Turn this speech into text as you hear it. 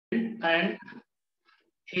and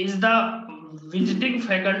he is the visiting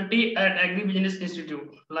faculty at Agribusiness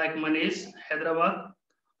Institute like Manish, Hyderabad,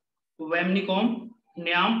 Wemnicom,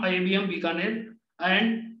 Niam, IBM, Bikaner,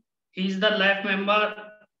 and he is the life member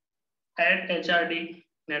at HRD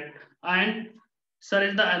Net. And sir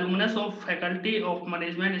is the alumnus of Faculty of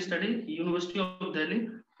Management Studies, University of Delhi.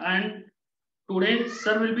 And today,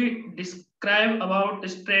 sir will be describe about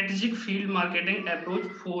strategic field marketing approach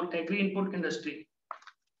for agri-input industry.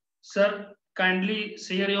 Sir, kindly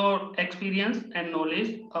share your experience and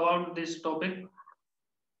knowledge about this topic.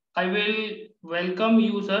 I will welcome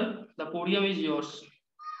you, sir. The podium is yours.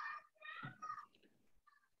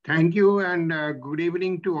 Thank you and good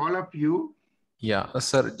evening to all of you. Yeah,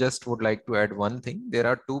 sir, just would like to add one thing. There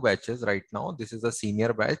are two batches right now. This is the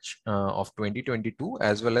senior batch of 2022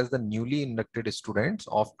 as well as the newly inducted students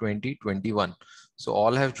of 2021. So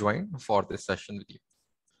all have joined for this session with you.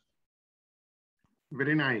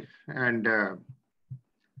 Very nice. And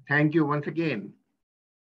thank you once again.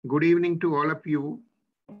 Good evening to all of you.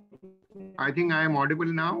 I think I am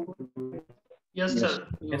audible now. Yes, sir.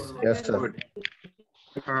 Yes, sir. Good.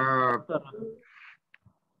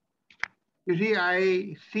 You see,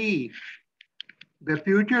 I see the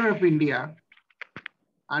future of India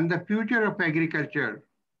and the future of agriculture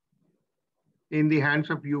in the hands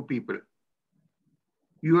of you people.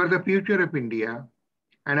 You are the future of India,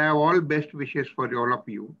 and I have all best wishes for all of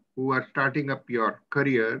you who are starting up your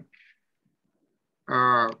career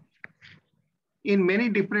in many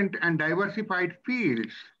different and diversified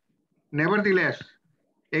fields. Nevertheless,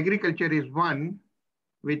 agriculture is one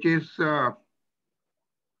which is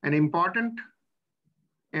an important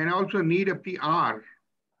and also need of the hour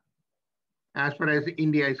as far as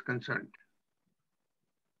India is concerned.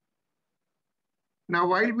 Now,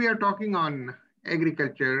 while we are talking on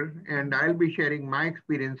agriculture and I'll be sharing my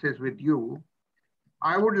experiences with you,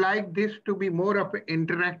 I would like this to be more of an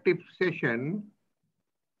interactive session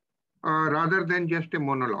rather than just a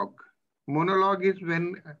monologue. Monologue is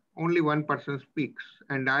when only one person speaks,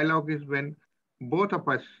 and dialogue is when both of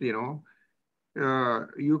us, you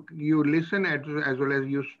listen as well as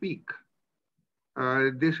you speak.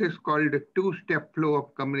 This is called a two-step flow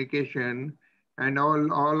of communication, and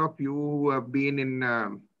all of you who have been in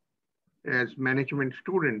as management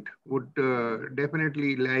student would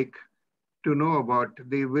definitely like to know about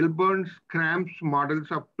the Wilburn's Cramps models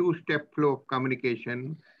of two-step flow of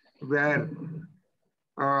communication, where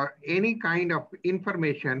any kind of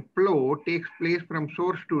information flow takes place from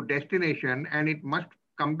source to destination, and it must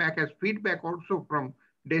come back as feedback also from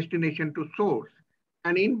destination to source.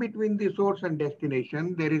 And in between the source and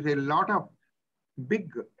destination, there is a lot of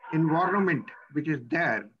big environment which is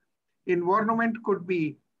there. Environment could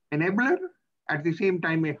be enabler, at the same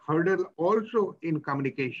time a hurdle also in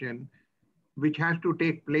communication, which has to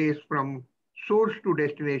take place from source to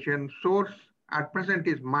destination. Source at present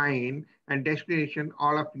is mine, and destination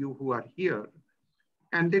all of you who are here.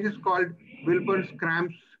 And this is called Wilburn's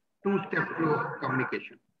Cramps two-step flow of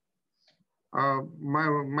communication.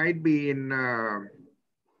 Might be in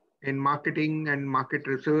marketing and market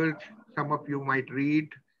research. Some of you might read.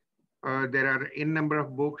 There are a number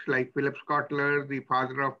of books like Philip Kotler, the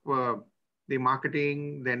father of the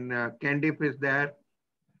marketing. Then Candiff is there,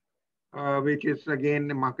 which is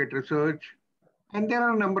again market research. And there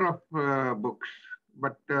are a number of books.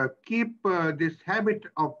 But keep this habit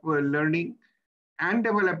of learning and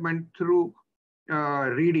development through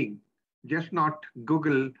reading. Just not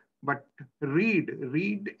Google, but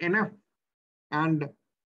read enough. And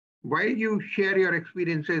while you share your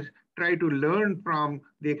experiences, try to learn from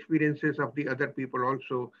the experiences of the other people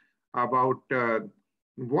also about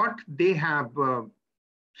what they have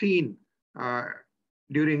seen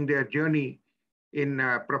during their journey in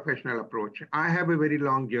professional approach. I have a very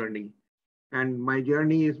long journey, and my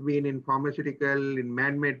journey has been in pharmaceutical, in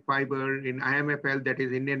man-made fiber, in IMFL, that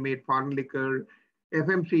is Indian-made foreign liquor,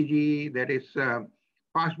 FMCG, that is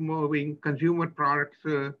fast-moving consumer products,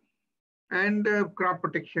 and crop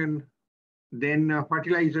protection, then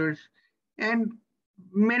fertilizers, and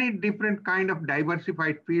many different kind of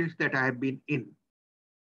diversified fields that I have been in.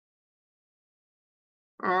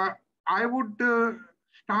 I would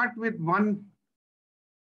start with one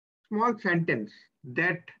small sentence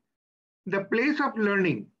that the place of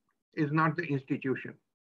learning is not the institution.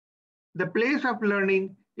 The place of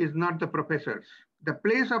learning is not the professors. The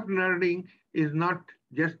place of learning is not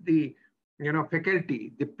just the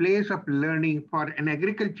faculty. The place of learning for an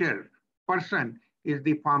agriculture person is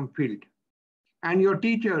the farm field. And your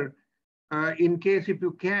teacher, in case if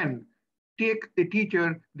you can, take the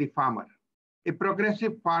teacher, the farmer. A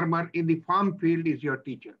progressive farmer in the farm field is your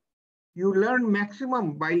teacher. You learn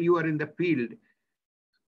maximum while you are in the field,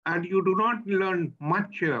 and you do not learn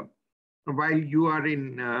much while you are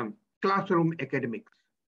in classroom academics.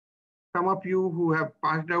 Some of you who have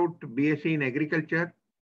passed out BSc in agriculture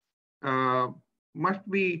must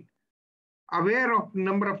be aware of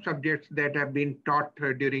number of subjects that have been taught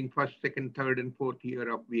during first, second, third, and fourth year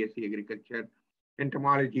of BSc agriculture: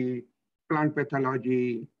 entomology, plant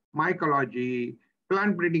pathology, mycology,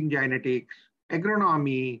 plant breeding genetics,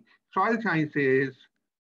 agronomy, soil sciences.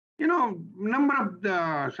 Number of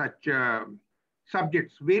the such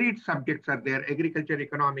subjects, varied subjects are there: agriculture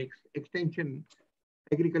economics, extension,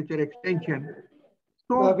 agriculture extension.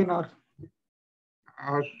 So, webinar.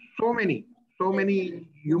 So many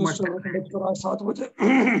you must have.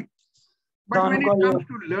 But when it comes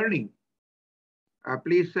to learning,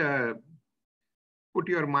 please put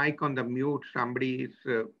your mic on the mute. Somebody is,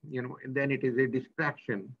 then it is a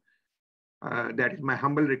distraction. That is my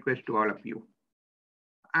humble request to all of you.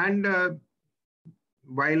 And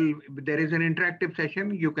while there is an interactive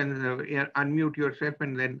session, you can unmute yourself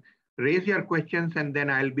and then raise your questions, and then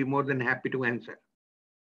I'll be more than happy to answer.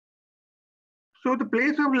 So the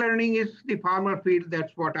place of learning is the farmer field.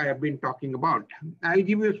 That's what I have been talking about. I'll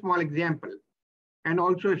give you a small example and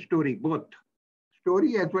also a story, both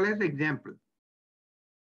story as well as example.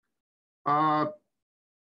 I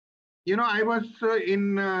was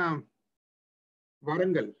in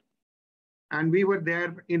Warangal, and we were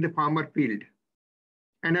there in the farmer field.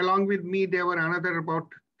 And along with me, there were another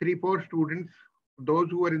about 3-4 students, those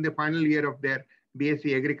who were in the final year of their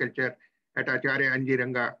BSc Agriculture at Acharya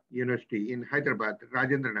Anjiranga University in Hyderabad,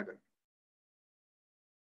 Rajendra Nagar.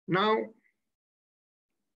 Now,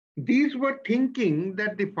 these were thinking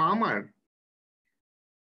that the farmer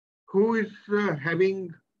who is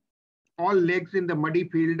having all legs in the muddy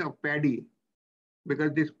field of paddy,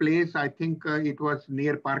 because this place, I think it was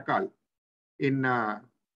near Parkal in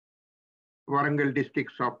Warangal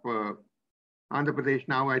districts of Andhra Pradesh.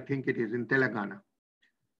 Now I think it is in Telangana.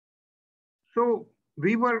 So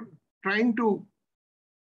we were trying to,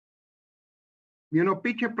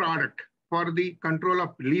 pitch a product for the control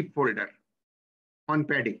of leaf folder on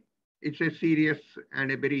paddy. It's a serious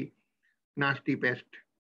and a very nasty pest.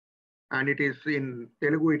 And it is in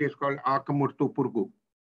Telugu, it is called Akamurtu Purgu.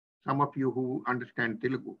 Some of you who understand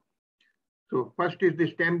Telugu. So first is the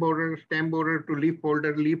stem borer to leaf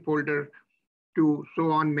folder to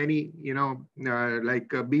so on many, like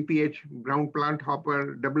BPH, brown plant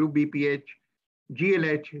hopper, WBPH,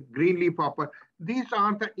 GLH, green leaf hopper. These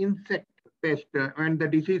are the insect pest, and the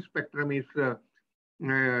disease spectrum is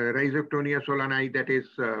Rhizoctonia solani, that is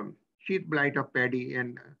sheath blight of paddy,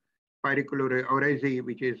 and Pyricula oryzae,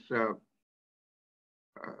 which is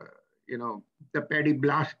the paddy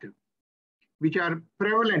blast, which are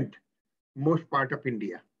prevalent most part of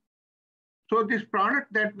India. So this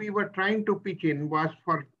product that we were trying to pitch in was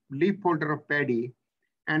for leaf folder of paddy,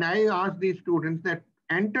 and I asked these students that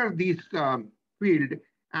enter this field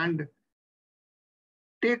and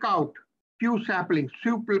take out few saplings,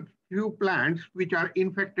 few plants which are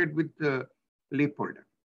infected with the leaf folder.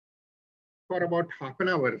 For about half an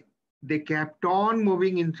hour, they kept on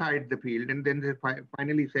moving inside the field, and then they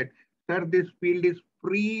finally said, "Sir, this field is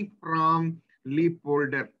free from leaf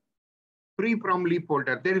folder. Free from leaf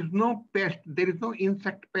folder. There is no pest, there is no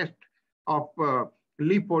insect pest of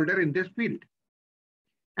leaf folder in this field."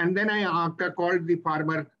 And then I called the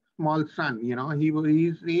farmer small son,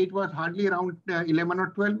 his age was hardly around 11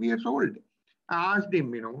 or 12 years old. I asked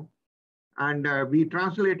him, and we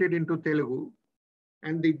translated into Telugu,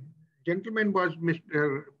 and the gentleman was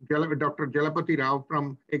Dr. Jalapati Rao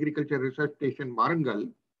from Agriculture Research Station,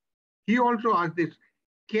 Warangal. He also asked this,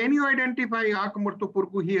 "Can you identify Akamurtu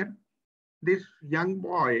Purgu here?" This young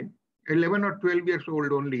boy, 11 or 12 years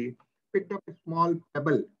old only, picked up a small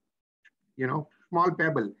pebble,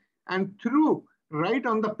 and threw right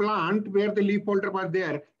on the plant where the leaf folder was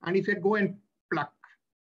there. And he said, "Go and pluck."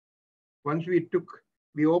 Once we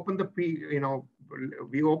opened the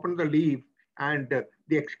leaf, and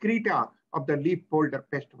the excreta of the leaf folder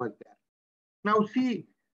pest was there. Now see,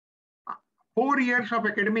 4 years of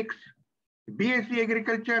academics, BSc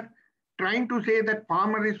Agriculture, trying to say that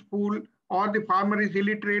farmer is fool or the farmer is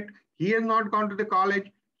illiterate. He has not gone to the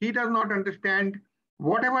college. He does not understand.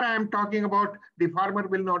 Whatever I am talking about, the farmer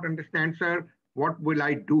will not understand, sir. What will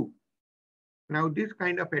I do? Now, this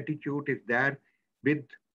kind of attitude is there with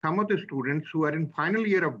some of the students who are in final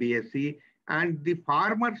year of BSc, and the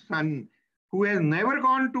farmer's son, who has never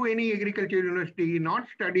gone to any agriculture university, not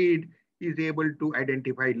studied, is able to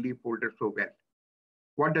identify leaf folder so well.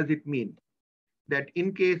 What does it mean? That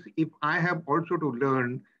in case if I have also to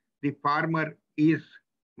learn, the farmer is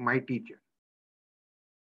my teacher.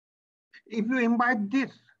 If you imbibe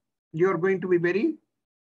this, you're going to be very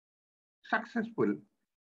successful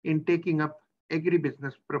in taking up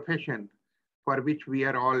agribusiness profession, for which we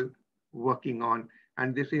are all working on.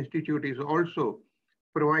 And this institute is also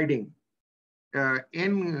providing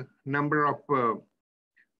n number of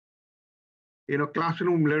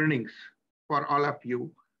classroom learnings for all of you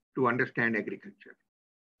to understand agriculture.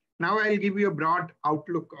 Now I'll give you a broad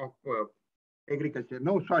outlook of agriculture.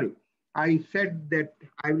 No, sorry. I said that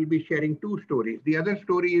I will be sharing two stories. The other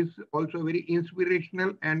story is also very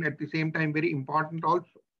inspirational and at the same time very important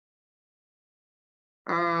also.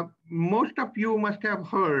 Most of you must have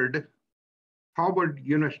heard Harvard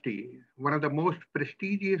University, one of the most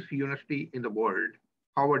prestigious university in the world,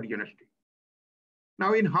 Harvard University.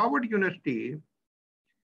 Now in Harvard University,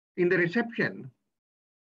 in the reception,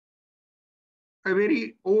 a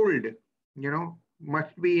very old,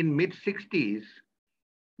 must be in mid-60s,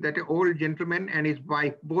 that old gentleman and his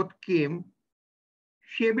wife both came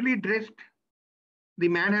shabby dressed. The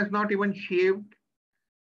man has not even shaved.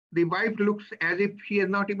 The wife looks as if she has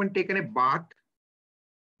not even taken a bath.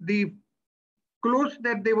 The clothes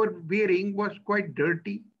that they were wearing was quite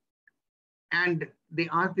dirty. And they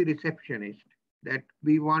asked the receptionist that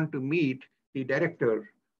we want to meet the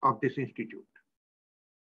director of this institute.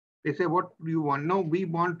 They say, what do you want? No, we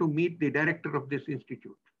want to meet the director of this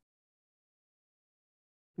institute.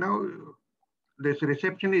 Now, this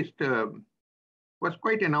receptionist was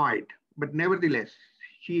quite annoyed, but nevertheless,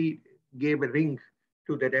 she gave a ring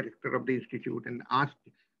to the director of the institute and asked,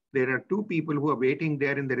 there are two people who are waiting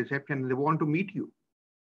there in the reception and they want to meet you.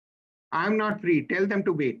 I'm not free, tell them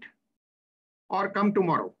to wait or come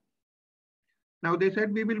tomorrow. Now they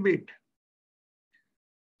said, we will wait.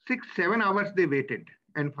 6-7 hours they waited.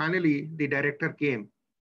 And finally, the director came.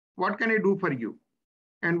 What can I do for you?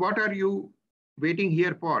 And what are you waiting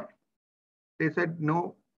here for? They said,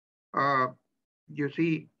 no, you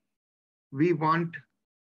see, we want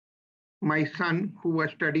my son who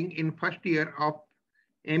was studying in first year of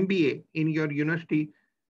MBA in your university.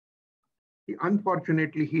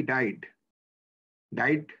 Unfortunately, he died.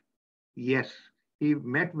 Died? Yes. He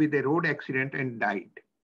met with a road accident and died.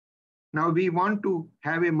 Now we want to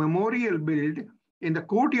have a memorial built in the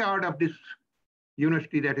courtyard of this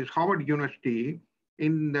university, that is Harvard University,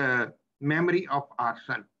 in the memory of our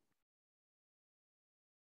son.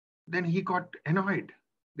 Then he got annoyed,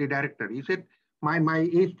 the director. He said, my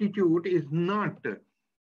institute is not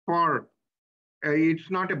for,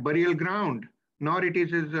 it's not a burial ground, nor it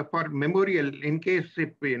is for memorial in case if,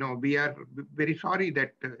 we are very sorry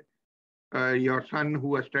that your son who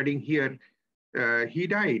was studying here, he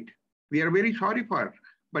died. We are very sorry for,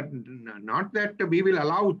 but not that we will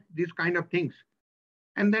allow these kind of things.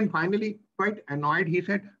 And then finally, quite annoyed, he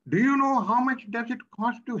said, do you know how much does it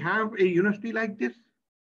cost to have a university like this?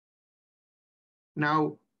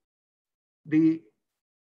 Now, the,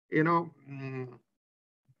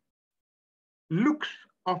 looks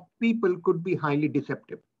of people could be highly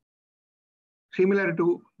deceptive, similar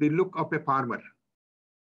to the look of a farmer.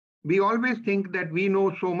 We always think that we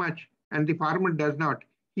know so much and the farmer does not.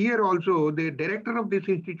 Here also, the director of this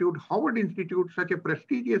institute, Harvard Institute, such a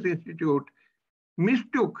prestigious institute,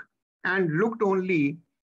 mistook and looked only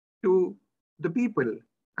to the people.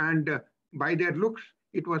 And by their looks,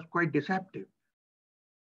 it was quite deceptive.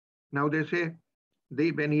 Now they say,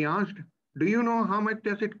 when he asked, do you know how much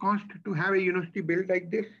does it cost to have a university built like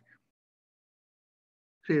this?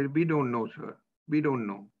 Say, we don't know, sir. We don't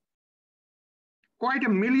know. Quite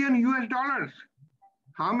 $1 million US.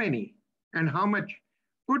 How many and how much?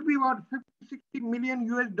 Could be about 50-60 million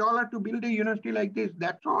US dollar to build a university like this.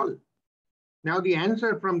 That's all. Now the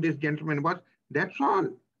answer from this gentleman was, that's all.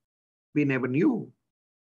 We never knew.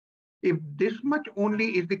 If this much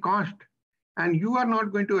only is the cost, and you are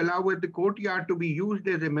not going to allow the courtyard to be used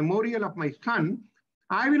as a memorial of my son,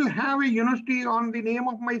 I will have a university on the name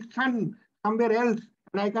of my son somewhere else,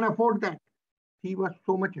 and I can afford that. He was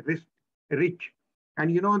so much rich.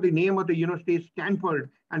 And the name of the university is Stanford,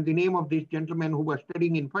 and the name of this gentleman who was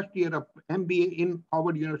studying in first year of MBA in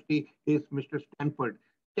Harvard University is Mr. Stanford.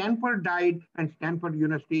 Stanford died, and Stanford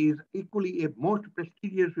University is equally a most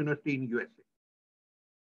prestigious university in USA.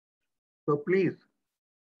 So please,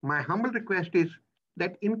 my humble request is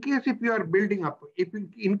that in case if you are building up,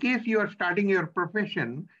 in case you are starting your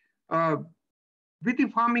profession with the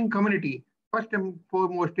farming community, first and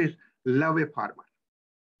foremost is love a farmer,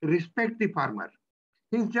 respect the farmer.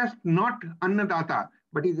 He's just not Annadata,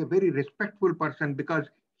 but he's a very respectful person because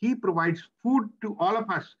he provides food to all of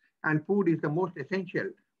us, and food is the most essential.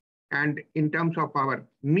 And in terms of our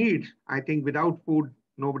needs, I think without food,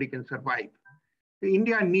 nobody can survive.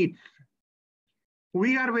 India needs.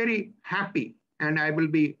 We are very happy, and I will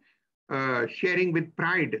be sharing with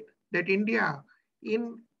pride that India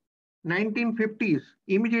in 1950s,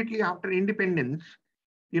 immediately after independence,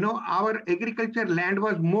 our agriculture land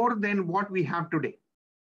was more than what we have today.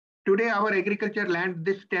 Today, our agriculture land,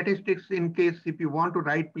 this statistics, in case if you want to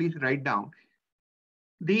write, please write down.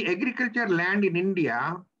 The agriculture land in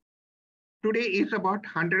India today is about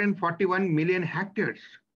 141 million hectares,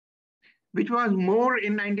 which was more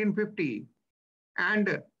in 1950.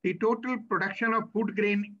 And the total production of food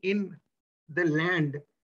grain in the land,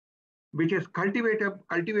 which is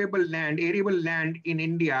cultivable land, arable land in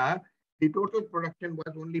India, the total production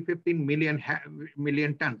was only 15 million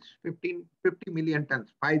tons, 50 million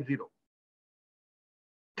tons, 50.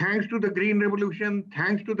 Thanks to the Green Revolution,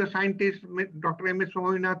 thanks to the scientist, Dr. M.S.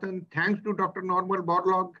 Swaminathan, thanks to Dr. Norman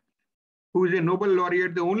Borlaug, who is a Nobel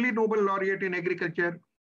laureate, the only Nobel laureate in agriculture,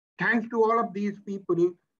 thanks to all of these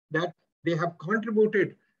people that they have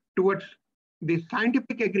contributed towards the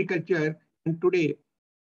scientific agriculture. And today,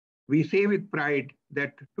 we say with pride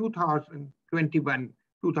that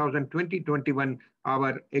 2020-21,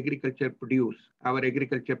 our agriculture produce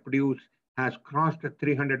has crossed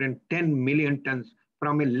 310 million tons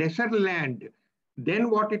from a lesser land than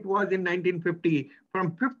what it was in 1950.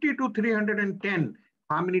 From 50 to 310,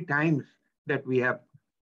 how many times that we have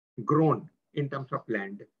grown in terms of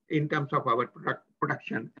land, in terms of our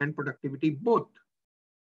production and productivity both.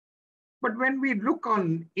 But when we look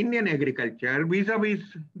on Indian agriculture vis-a-vis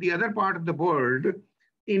the other part of the world,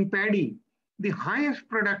 in paddy, the highest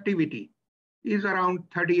productivity is around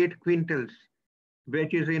 38 quintals,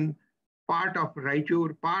 which is in part of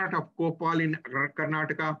Raichur, part of Kopal in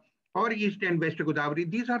Karnataka, or East and West Godavari.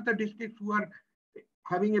 These are the districts who are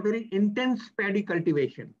having a very intense paddy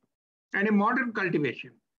cultivation and a modern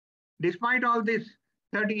cultivation. Despite all this,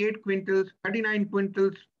 38 quintals, 39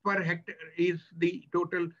 quintals per hectare is the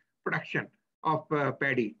total production of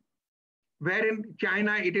paddy. Where in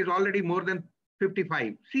China, it is already more than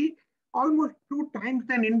 55. See, almost 2 times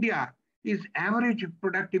than India is average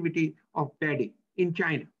productivity of paddy in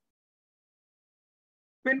China.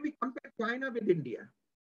 When we compare China with India,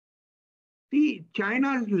 see,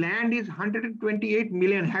 China's land is 128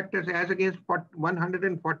 million hectares as against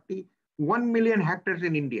 141 million hectares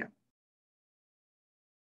in India.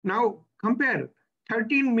 Now compare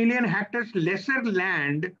 13 million hectares lesser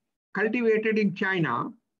land cultivated in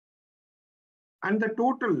China and the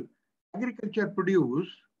total agriculture produce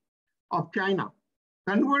of China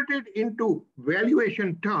converted into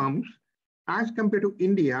valuation terms as compared to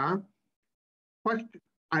India. First,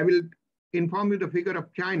 I will inform you the figure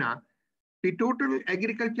of China. The total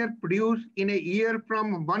agriculture produced in a year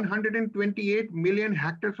from 128 million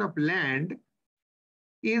hectares of land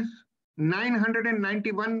is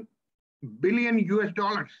 991 billion US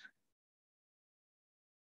dollars.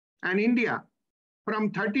 And India,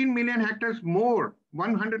 from 13 million hectares more,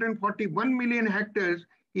 141 million hectares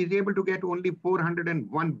is able to get only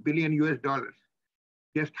 401 billion US dollars,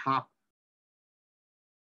 just half,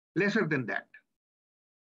 lesser than that.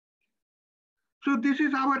 So this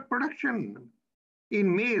is our production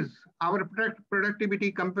in maize, our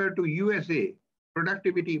productivity compared to USA.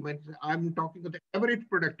 Productivity, when I'm talking about the average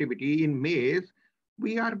productivity in maize,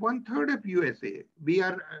 we are 1/3 of USA. We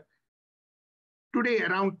are today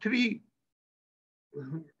around 3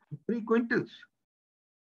 quintals.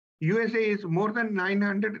 USA is more than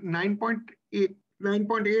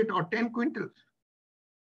 9.8 or 10 quintals.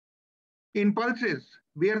 In pulses,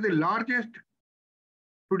 we are the largest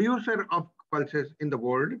producer of pulses in the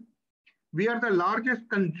world. We are the largest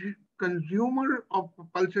consumer of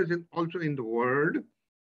pulses also in the world.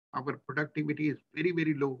 Our productivity is very,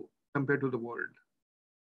 very low compared to the world,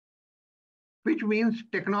 which means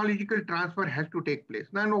technological transfer has to take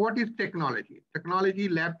place. Now, what is technology? Technology,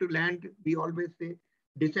 lab to land, we always say,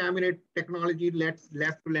 disseminate technology, lab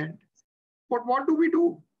to land. But what do we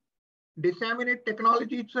do? Disseminate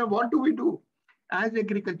technology, so what do we do? As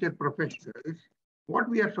agriculture professionals, what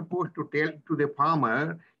we are supposed to tell to the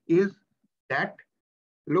farmer is that,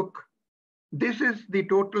 look, this is the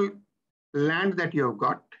total land that you have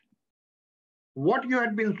got. What you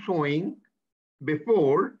had been sowing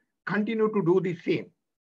before, continue to do the same.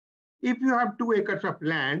 If you have 2 acres of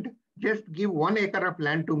land, just give 1 acre of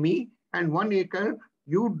land to me, and 1 acre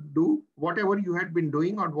you do whatever you had been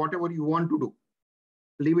doing or whatever you want to do.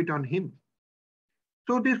 Leave it on him.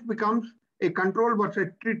 So this becomes a control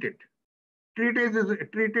versus treated.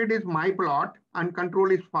 Treated is my plot and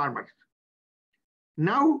control is farmers.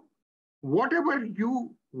 Now, whatever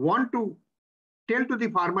you want to tell to the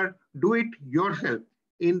farmer, do it yourself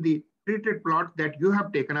in the treated plots that you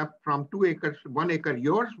have taken up from 2 acres, 1 acre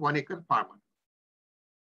yours, 1 acre farmer.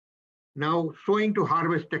 Now, sowing to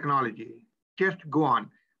harvest technology, just go on.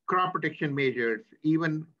 Crop protection measures,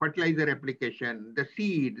 even fertilizer application, the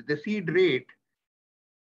seed rate.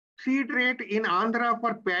 Seed rate in Andhra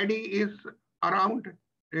for paddy is around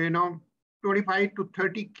 25 to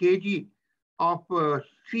 30 kg of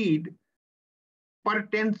seed per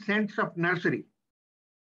 10 cents of nursery.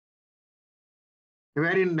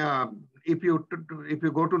 Wherein if you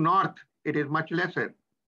go to north, it is much lesser,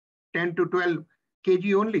 10 to 12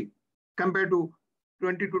 kg only compared to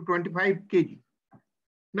 20 to 25 kg.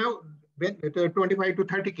 Now, 25 to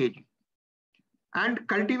 30 kg. And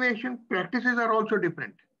cultivation practices are also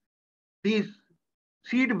different. These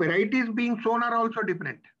seed varieties being sown are also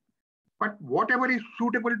different. But whatever is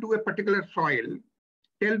suitable to a particular soil,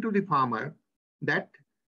 tell to the farmer that,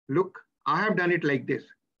 look, I have done it like this.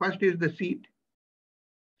 First is the seed,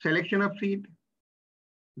 selection of seed,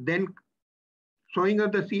 then sowing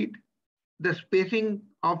of the seed, the spacing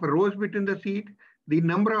of rows between the seed, the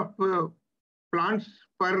number of plants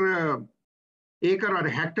per acre or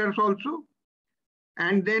hectares also,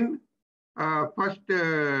 and then first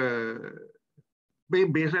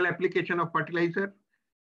basal application of fertilizer,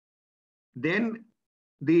 then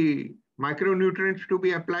the micronutrients to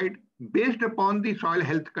be applied based upon the soil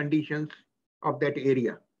health conditions of that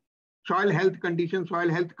area. Soil health condition, soil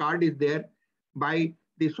health card is there by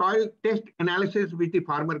the soil test analysis which the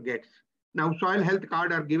farmer gets. Now soil health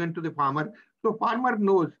card are given to the farmer. So farmer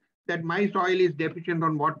knows that my soil is deficient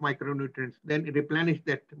on what micronutrients, then replenish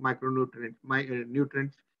that micronutrients,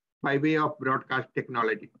 nutrients by way of broadcast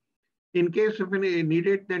technology. In case of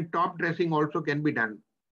needed, then top dressing also can be done.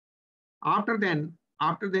 After then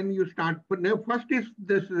you start, first is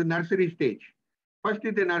this nursery stage. First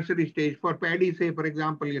is the nursery stage. For paddy, say, for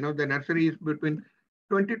example, the nursery is between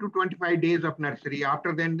 20 to 25 days of nursery.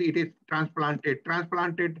 After then it is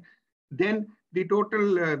transplanted. Then the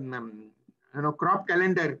total crop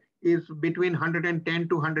calendar is between 110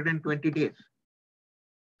 to 120 days.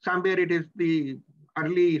 Somewhere it is the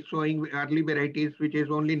early sowing, early varieties, which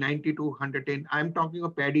is only 90 to 110. I'm talking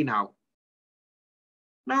of paddy now.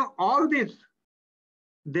 Now, all this,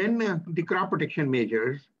 then the crop protection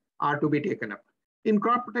measures are to be taken up. In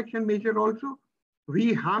crop protection measure also,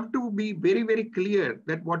 we have to be very, very clear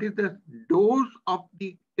that what is the dose of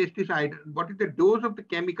the pesticide, what is the dose of the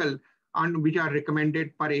chemical on which are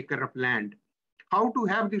recommended per acre of land. How to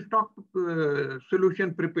have the stock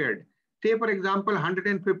solution prepared. Say, for example,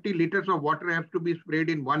 150 liters of water has to be sprayed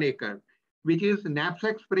in 1 acre, which is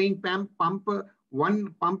knapsack spraying pump.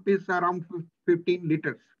 One pump is around 15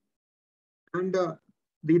 liters. And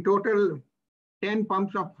the total 10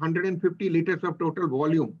 pumps of 150 liters of total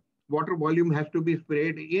volume, water volume has to be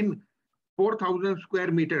sprayed in 4,000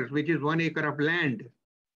 square meters, which is 1 acre of land.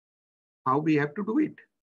 How we have to do it?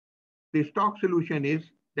 The stock solution is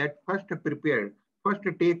that first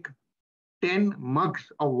take 10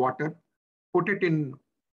 mugs of water, put it in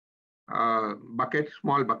bucket,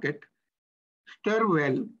 small bucket, stir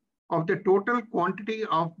well. Of the total quantity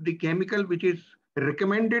of the chemical which is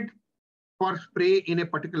recommended for spray in a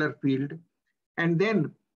particular field, and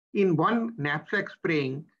then in one knapsack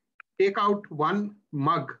spraying, take out 1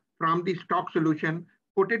 mug from the stock solution,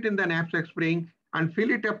 put it in the knapsack spraying and fill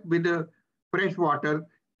it up with fresh water,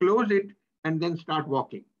 close it, and then start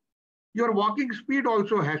walking. Your walking speed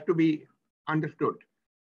also has to be understood.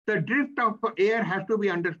 The drift of air has to be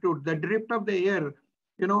understood. The drift of the air,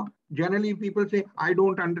 generally people say, I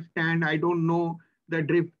don't understand, I don't know. The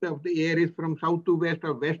drift of the air is from south to west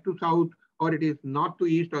or west to south, or it is north to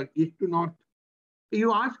east or east to north.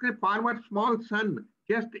 You ask a farmer, small son,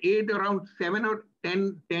 just age around 7 or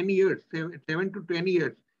 10 years, 7 to 10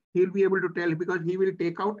 years, he'll be able to tell because he will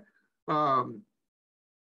take out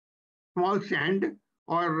small sand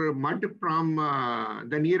or mud from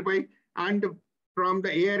the nearby, and from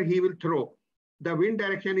the air he will throw. The wind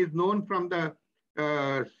direction is known from the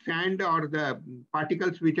sand or the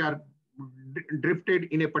particles which are drifted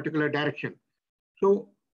in a particular direction. So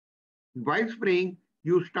while spraying,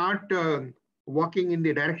 you start walking in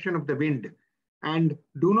the direction of the wind, and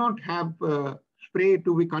do not have spray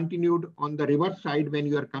to be continued on the reverse side when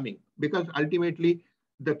you are coming, because ultimately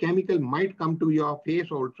the chemical might come to your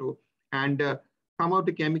face also, and some of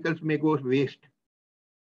the chemicals may go waste.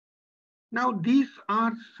 Now, these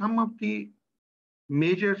are some of the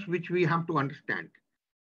measures which we have to understand.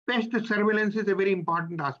 Pest surveillance is a very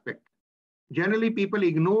important aspect. Generally, people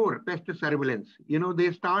ignore pest surveillance.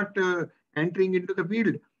 They start entering into the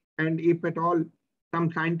field, and if at all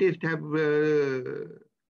some scientists have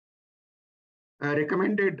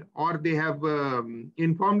recommended, or they have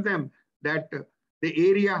informed them that the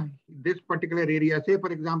area, this particular area, say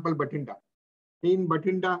for example, Bathinda. In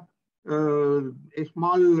Bathinda, a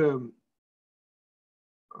small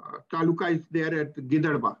taluka is there at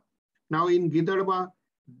Gidadba. Now in Gidadba,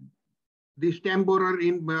 the stem borer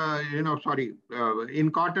in,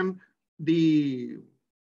 in cotton, the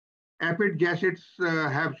aphid gasettes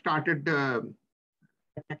have started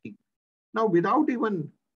attacking. Now, without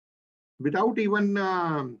even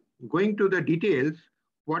going to the details,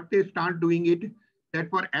 what they start doing it, that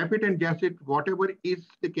for aphid and gasset, whatever is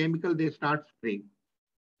the chemical, they start spraying.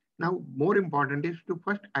 Now, more important is to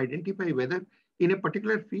first identify whether in a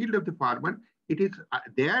particular field of the farmer, it is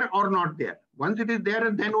there or not there. Once it is there,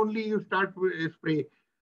 then only you start spray.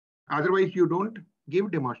 Otherwise, you don't give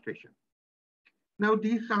demonstration. Now,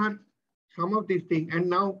 these are some of these things. And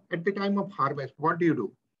now at the time of harvest, what do you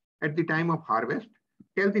do? At the time of harvest,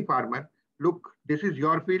 tell the farmer, look, this is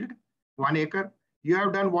your field, 1 acre. You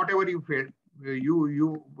have done whatever you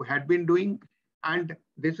had been doing, and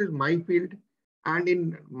this is my field. And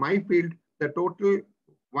in my field, the total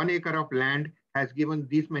 1 acre of land has given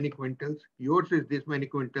this many quintals. Yours is this many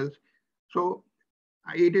quintals. So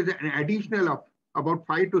it is an additional of about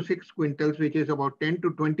 5 to 6 quintals, which is about 10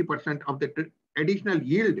 to 20% of the additional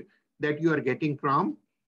yield that you are getting from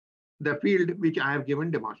the field which I have given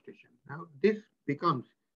demonstration. Now this becomes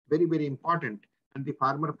very, very important, and the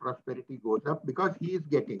farmer prosperity goes up because he is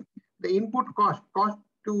getting the input cost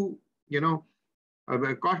to,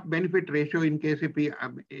 cost benefit ratio. In case if we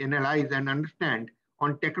analyze and understand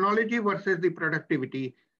on technology versus the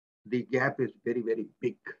productivity, the gap is very, very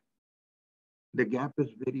big. The gap is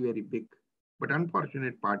very, very big. But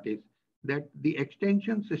unfortunate part is that the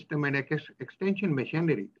extension system and extension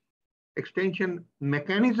machinery, extension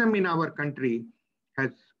mechanism in our country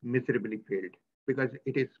has miserably failed because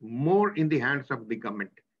it is more in the hands of the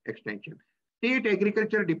government extension. State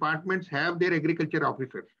agriculture departments have their agriculture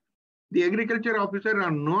officers. The agriculture officers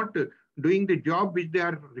are not doing the job which they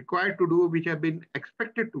are required to do, which have been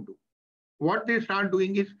expected to do. What they start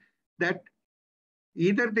doing is that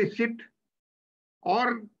either they sit,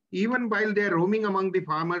 or even while they are roaming among the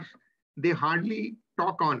farmers, they hardly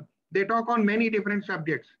talk on. They talk on many different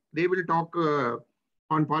subjects. They will talk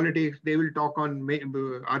on politics, they will talk on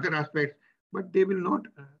other aspects, but they will not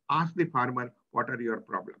ask the farmer, what are your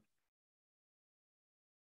problems?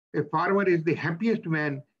 A farmer is the happiest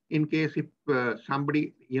man in case if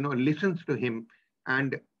somebody listens to him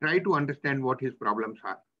and try to understand what his problems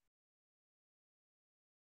are.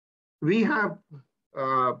 We have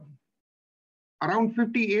around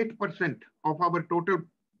 58% of our total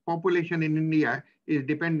population in India is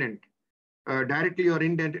dependent directly or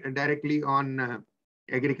indirectly on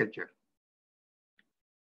agriculture.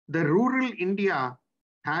 The rural India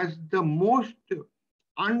has the most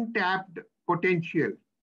untapped potential.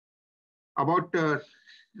 About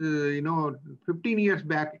 15 years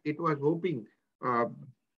back, it was hoping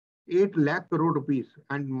 8 lakh crore rupees,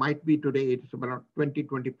 and might be today it's about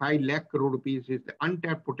 20-25 lakh crore rupees is the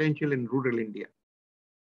untapped potential in rural India.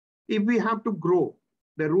 If we have to grow,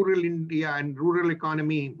 the rural India and rural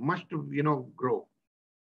economy must grow.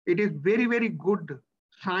 It is very, very good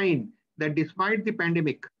sign that despite the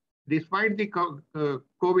pandemic, despite the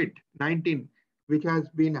COVID-19, which has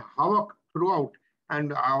been havoc throughout,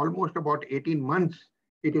 and almost about 18 months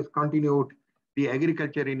it is continued, the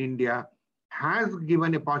agriculture in India has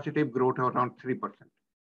given a positive growth of around 3%,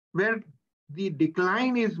 where the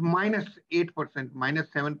decline is -8%,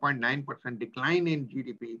 -7.9% decline in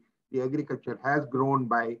GDP. The agriculture has grown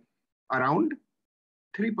by around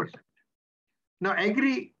 3%. Now,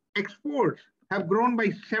 agri exports have grown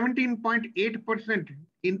by 17.8%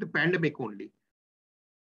 in the pandemic only.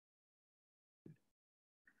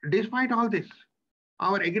 Despite all this,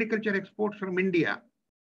 our agriculture exports from India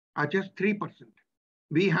are just 3%.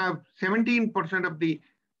 We have 17% of the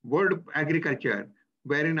world agriculture,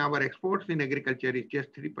 wherein our exports in agriculture is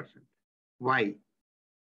just 3%. Why?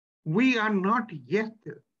 We are not yet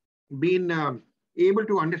been able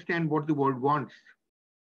to understand what the world wants.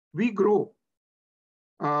 We grow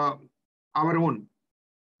our own,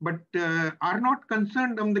 but are not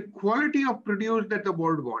concerned on the quality of produce that the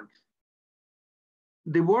world wants.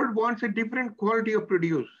 The world wants a different quality of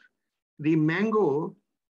produce. The mango,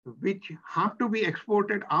 which have to be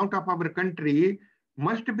exported out of our country,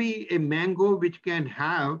 must be a mango which can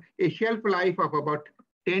have a shelf life of about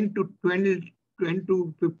 10 to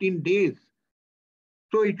 15 days.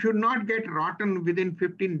 So it should not get rotten within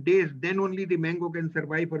 15 days. Then only the mango can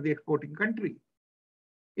survive for the exporting country.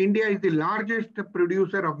 India is the largest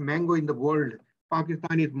producer of mango in the world.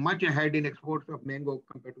 Pakistan is much ahead in exports of mango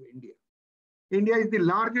compared to India. India is the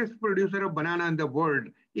largest producer of banana in the world.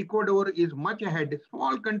 Ecuador is much ahead. A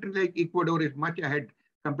small country like Ecuador is much ahead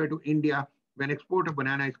compared to India when export of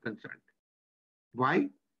banana is concerned. Why?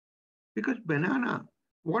 Because banana,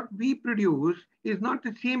 what we produce is not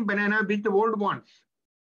the same banana which the world wants.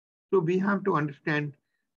 So we have to understand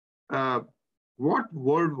what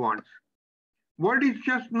world wants. World is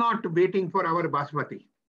just not waiting for our basmati.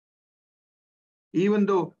 Even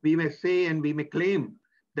though we may say and we may claim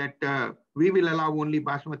that we will allow only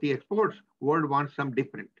basmati exports, world wants some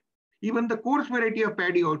different. Even the coarse variety of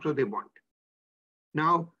paddy also they want.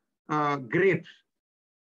 Now, grapes.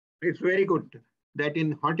 It's very good that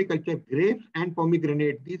in horticulture, grapes and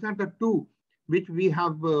pomegranate, these are the two which we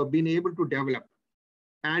have been able to develop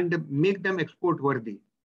and make them export worthy.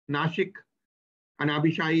 Nashik,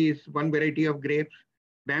 Anabishai is one variety of grapes.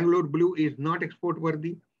 Bangalore Blue is not export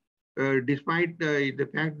worthy, despite the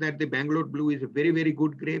fact that the Bangalore Blue is a very, very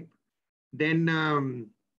good grape. Then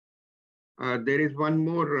there is one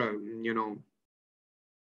more,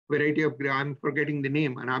 variety of, I'm forgetting the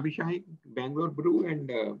name, Anabishai, Bangalore Blue,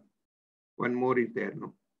 and one more is there,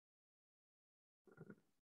 no?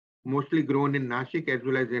 Mostly grown in Nashik as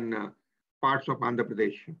well as in parts of Andhra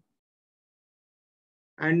Pradesh.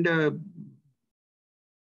 And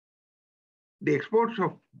the exports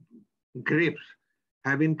of grapes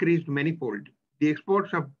have increased manifold. The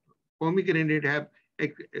exports of pomegranate have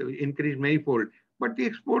increased manifold. But the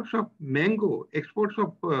exports of mango, exports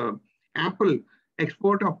of apple,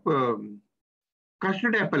 export of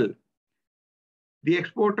custard apple, the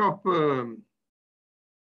export of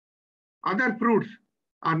other fruits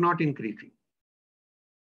are not increasing.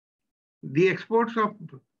 The exports of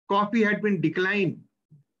coffee had been declined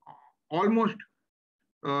almost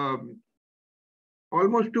to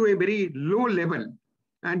a very low level.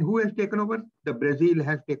 And who has taken over? The Brazil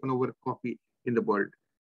has taken over coffee in the world.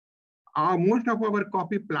 Most of our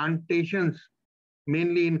coffee plantations,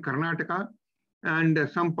 mainly in Karnataka and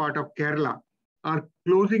some part of Kerala, are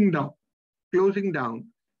closing down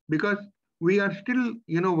because we are still,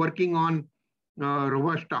 working on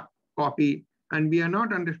Robusta coffee, and we are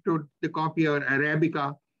not understood the coffee or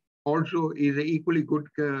Arabica also is an equally good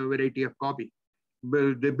variety of coffee.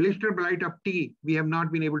 The blister blight of tea, we have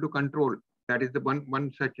not been able to control. That is the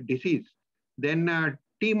one such disease. Then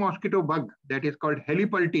tea mosquito bug, that is called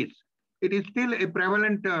Helipaltis. It is still a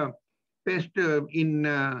prevalent pest in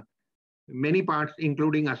many parts,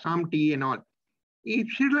 including Assam tea and all.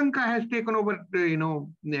 If Sri Lanka has taken over,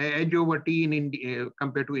 edge over tea in India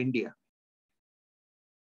compared to India,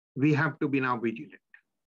 we have to be now vigilant.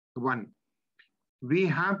 One, we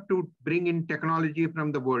have to bring in technology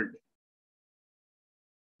from the world.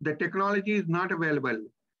 The technology is not available.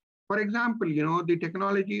 For example, the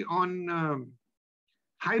technology on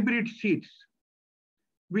hybrid seeds.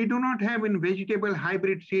 We do not have in vegetable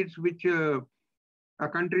hybrid seeds, which a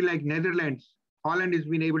country like Netherlands, Holland has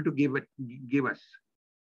been able to give us.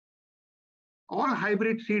 All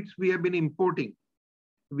hybrid seeds we have been importing.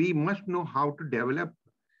 We must know how to develop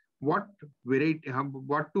what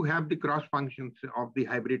to have the cross functions of the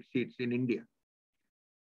hybrid seeds in India.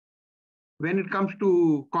 When it comes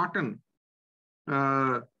to cotton,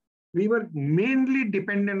 we were mainly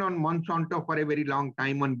dependent on Monsanto for a very long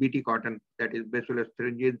time on BT cotton, that is Bacillus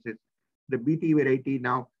thuringiensis. The BT variety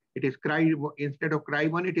now, it is instead of Cry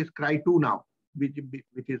 1, it is Cry 2 now, which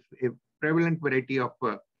is a prevalent variety of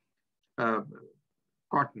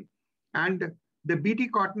cotton. And the BT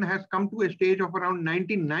cotton has come to a stage of around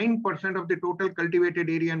 99% of the total cultivated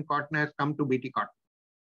area in cotton has come to BT cotton.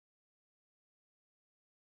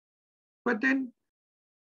 But then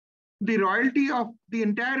the royalty of the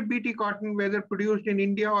entire BT cotton, whether produced in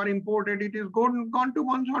India or imported, it is gone to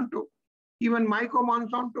Monsanto. Even Myco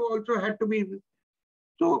Monsanto also had to be.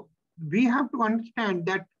 So we have to understand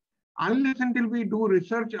that unless until we do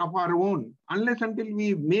research of our own, unless until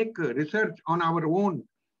we make research on our own,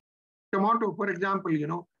 tomato, for example,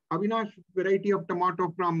 Avinash variety of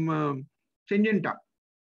tomato from Syngenta,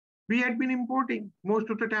 we had been importing most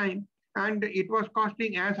of the time, and it was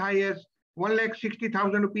costing as high as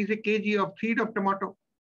 1,60,000 rupees a kg of seed of tomato.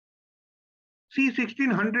 See,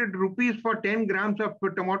 1,600 rupees for 10 grams of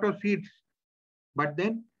tomato seeds. But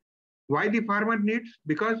then, why the farmer needs?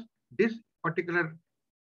 Because this particular,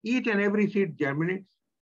 each and every seed germinates.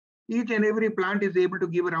 Each and every plant is able to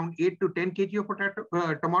give around 8 to 10 kg of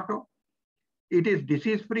tomato. It is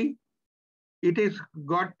disease-free. It is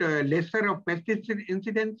got lesser of pesticide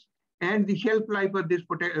incidence, and the shelf life of this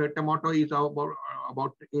tomato is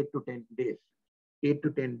about 8 to 10 days. 8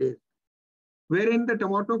 to 10 days. Wherein the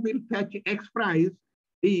tomato will fetch X price,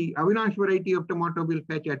 the Avinash variety of tomato will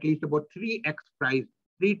fetch at least about 3X price,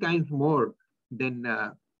 3 times more than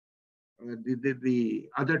the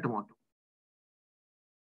other tomato.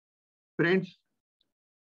 Friends,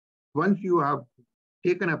 once you have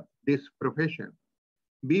taken up this profession,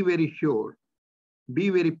 be very sure, be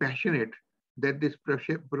very passionate that this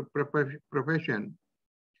profession,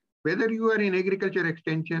 whether you are in agriculture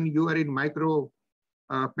extension, you are in micro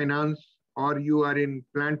finance, or you are in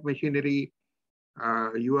plant machinery,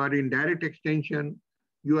 you are in direct extension,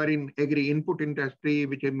 you are in agri input industry,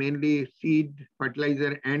 which is mainly seed,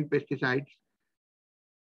 fertilizer, and pesticides,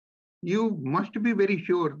 you must be very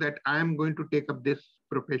sure that I am going to take up this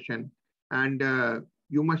profession, and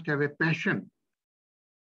you must have a passion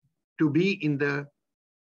to be in the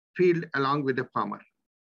field along with the farmer.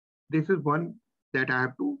 This is one that I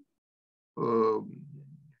have to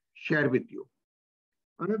share with you.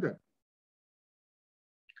 Another,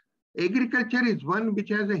 agriculture is one which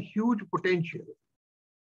has a huge potential.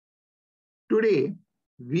 Today,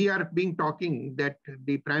 we are being talking that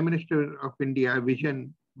the Prime Minister of India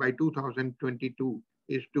vision by 2022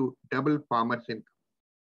 is to double farmers' income.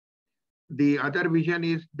 The other vision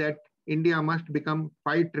is that India must become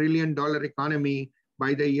 $5 trillion economy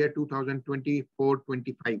by the year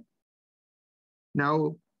 2024-25.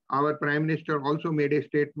 Now, our Prime Minister also made a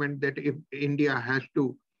statement that if India has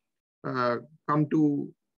to come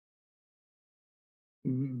to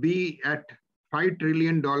be at $5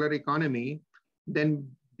 trillion economy, then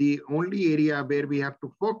the only area where we have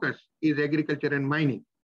to focus is agriculture and mining.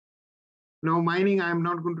 Now, mining I am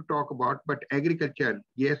not going to talk about, but agriculture,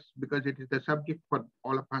 yes, because it is the subject for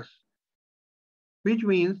all of us, which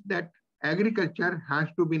means that agriculture has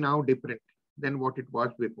to be now different than what it was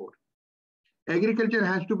before. Agriculture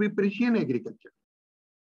has to be precision agriculture.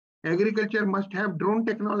 Agriculture must have drone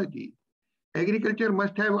technology. Agriculture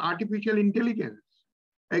must have artificial intelligence.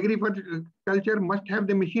 Agriculture must have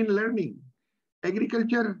the machine learning.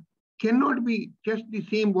 Agriculture cannot be just the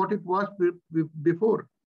same what it was before.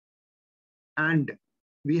 And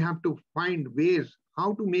we have to find ways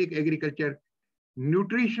how to make agriculture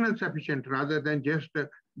nutritional sufficient rather than just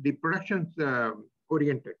the production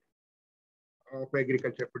oriented of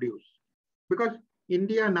agriculture produce. Because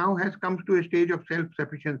India now has come to a stage of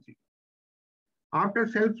self-sufficiency. After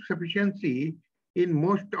self-sufficiency in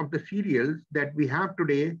most of the cereals that we have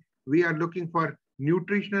today, we are looking for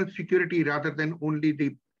nutritional security rather than only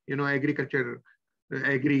the agriculture,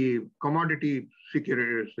 agri commodity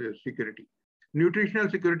security. Nutritional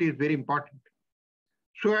security is very important.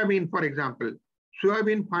 Soybean, for example,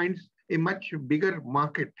 soybean finds a much bigger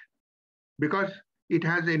market because it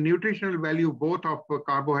has a nutritional value both of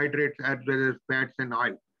carbohydrates as well as fats and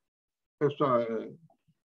oil. So,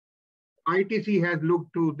 ITC has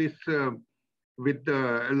looked to this with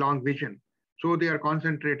the long vision. So they are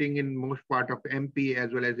concentrating in most part of MP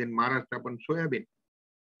as well as in Maharashtra on soybean.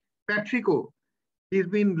 PepsiCo has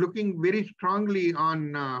been looking very strongly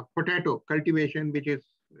on potato cultivation, which is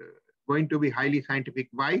going to be highly scientific.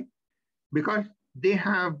 Why? Because they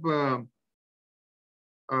have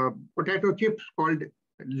potato chips called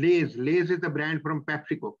Lay's. Lay's is the brand from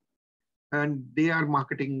PepsiCo, and they are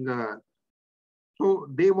marketing. So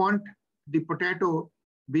they want the potato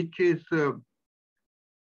which is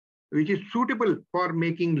suitable for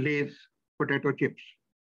making Lay's potato chips.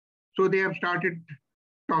 So they have started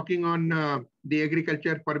talking on the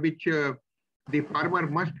agriculture for which the farmer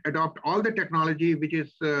must adopt all the technology which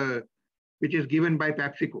is given by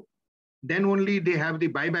PepsiCo. Then only they have the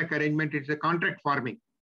buyback arrangement. It's a contract farming.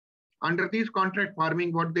 Under this contract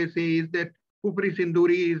farming, what they say is that Kupri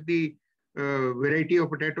Sinduri is the variety of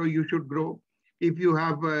potato you should grow. If you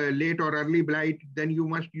have late or early blight, then you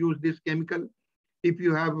must use this chemical. If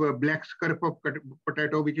you have black scurf of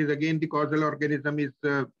potato, which is again the causal organism is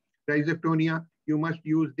Rhizoctonia, you must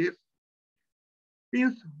use this.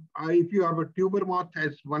 Means if you have a tuber moth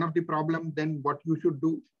as one of the problem, then what you should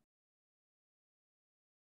do?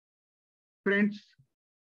 Friends,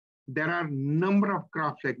 there are a number of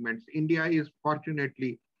crop segments. India is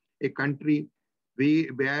fortunately a country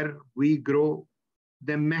where we grow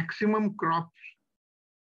the maximum crops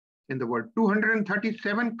in the world.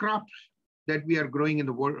 237 crops that we are growing in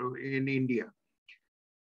the world in India.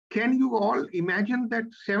 Can you all imagine that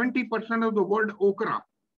 70% of the world okra,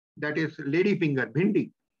 that is ladyfinger,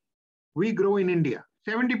 bhindi, we grow in India.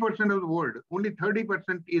 70% of the world, only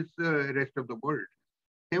 30% is rest of the world.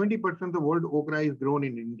 70% of the world okra is grown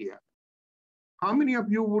in India. How many of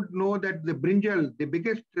you would know that the brinjal, the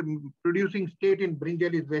biggest producing state in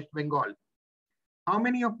brinjal is West Bengal? How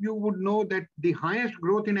many of you would know that the highest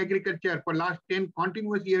growth in agriculture for last 10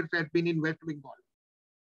 continuous years has been in West Bengal?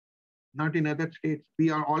 Not in other states. We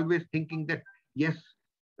are always thinking that, yes,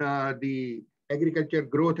 the agriculture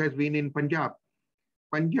growth has been in Punjab.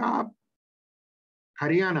 Punjab,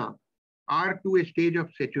 Haryana are to a stage of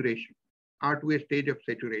saturation,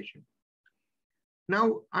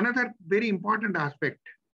 Now, another very important aspect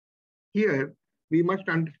here we must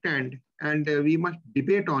understand and we must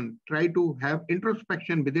debate on, try to have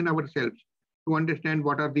introspection within ourselves to understand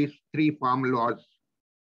what are these 3 farm laws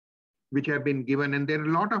which have been given. And there are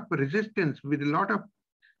a lot of resistance with a lot of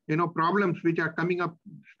problems which are coming up,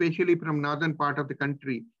 especially from northern part of the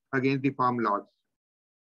country against the farm laws.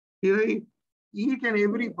 Here, each and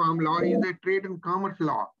every farm law is a trade and commerce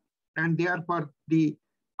law, and they are for the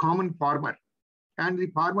common farmer. And the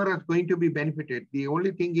farmer is going to be benefited. The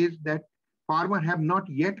only thing is that farmers have not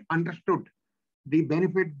yet understood the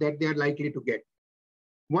benefit that they are likely to get.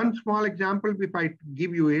 One small example, if I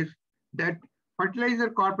give you, is that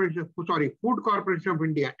Food Corporation of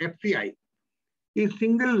India, FCI, is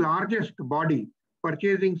single largest body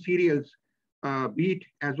purchasing cereals, wheat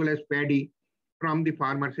as well as paddy from the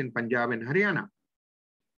farmers in Punjab and Haryana.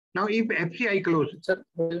 Now, if FCI closes,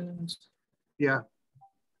 yeah.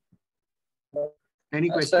 Any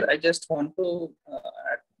question? Sir, I just want to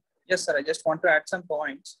yes, sir. I just want to add some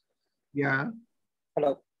points. Yeah.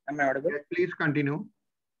 Hello, am I audible? Yes, please continue.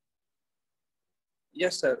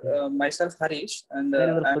 Yes, sir. Myself, Harish, and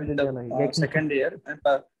I'm in the second year. And,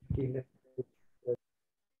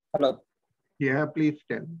 hello. Yeah, please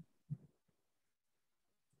tell.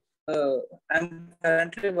 I'm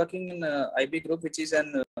currently working in IB Group, which is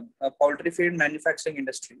an poultry feed manufacturing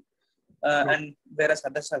industry, and whereas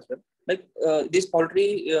others as well. Like this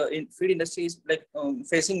poultry feed industry is like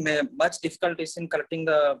facing much difficulties in collecting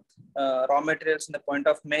the raw materials in the point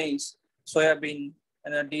of maize, soybean,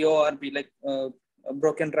 and DORB, like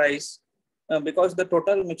broken rice, because the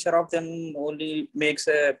total mixture of them only makes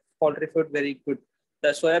a poultry food very good. The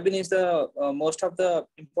soybean is the most of the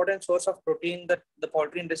important source of protein that the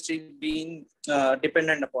poultry industry is being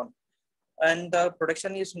dependent upon. And the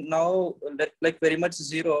production is now like very much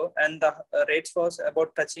zero, and the rates was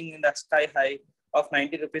about touching in the sky high of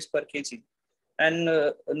 90 rupees per kg. And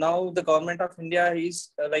now the government of India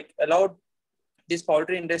is like allowed this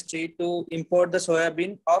poultry industry to import the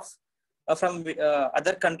soybean from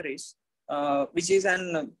other countries, which is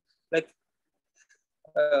an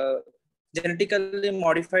genetically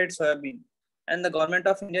modified soybean. And the government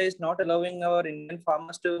of India is not allowing our Indian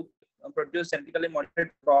farmers to produce genetically modified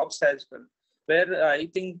crops as well, where I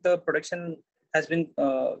think the production has been,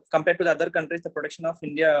 compared to the other countries, the production of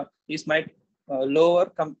India is might lower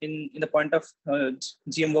in the point of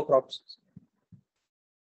GMO crops.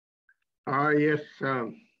 Yes.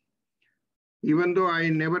 Even though I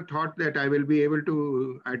never thought that I will be able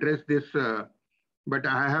to address this, but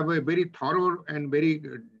I have a very thorough and very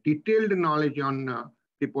detailed knowledge on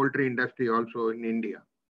the poultry industry also in India,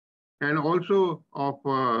 and also of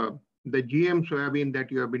the GM soybean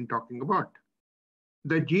that you have been talking about.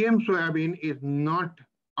 The GM soybean is not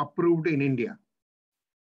approved in India.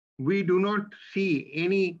 We do not see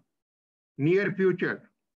any near future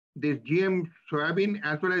this GM soybean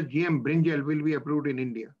as well as GM brinjal will be approved in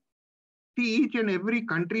India. See, each and every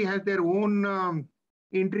country has their own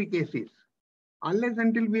intricacies. Unless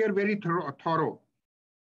until we are very thorough.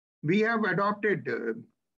 We have adopted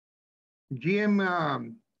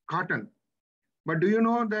GM cotton. But do you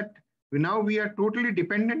know that now we are totally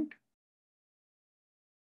dependent?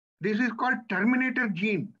 This is called terminator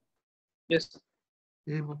gene. Yes.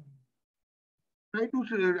 Try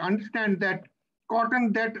to understand that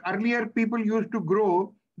cotton that earlier people used to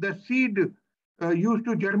grow, the seed used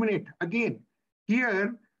to germinate again.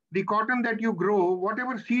 Here, the cotton that you grow,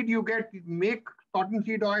 whatever seed you get, make cotton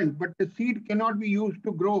seed oil, but the seed cannot be used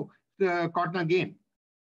to grow cotton again.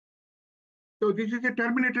 So this is a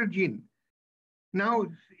terminator gene. Now,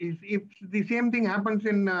 if the same thing happens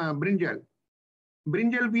in brinjal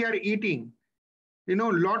we are eating,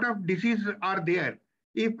 lot of diseases are there.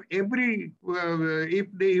 If if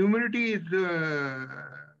the immunity is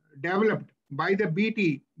developed by the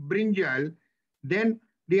BT brinjal, then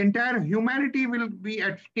the entire humanity will be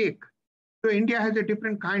at stake. So India has a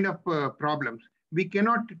different kind of problems. We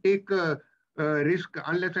cannot take a risk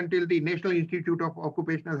unless until the National Institute of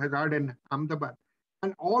Occupational Hazard in Ahmedabad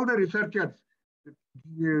and all the researchers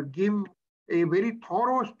give a very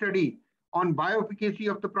thorough study on bioefficacy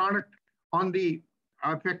of the product, on the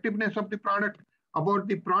effectiveness of the product, about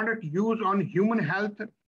the product use on human health,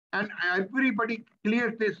 and everybody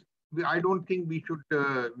clears this. I don't think we should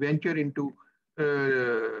venture into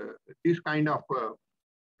this kind of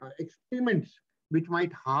experiments which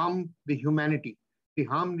might harm the humanity. We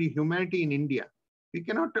harm the humanity in India. We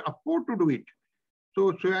cannot afford to do it.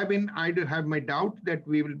 So soybean, I do have my doubt that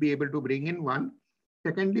we will be able to bring in one.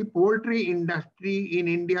 Secondly, poultry industry in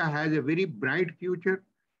India has a very bright future.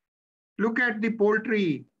 Look at the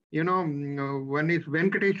poultry, one is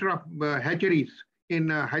Venkateshwara hatcheries in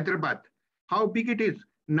Hyderabad. How big it is.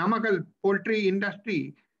 Namakkal poultry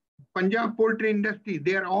industry, Punjab poultry industry,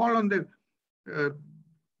 they are all on the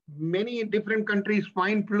many different countries,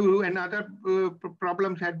 swine flu and other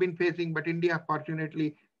problems had been facing, but India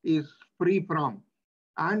fortunately is free from.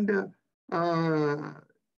 And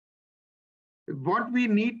what we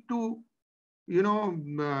need to,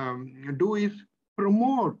 do is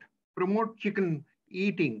promote chicken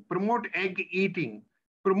eating, promote egg eating,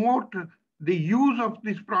 promote the use of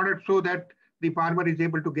this product so that the farmer is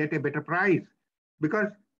able to get a better price, because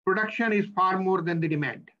production is far more than the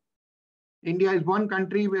demand. India is one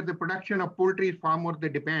country where the production of poultry is far more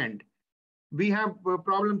than demand. We have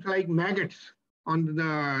problems like maggots on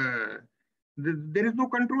there is no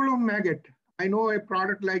control of maggot. I know a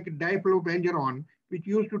product like difluvengeron, which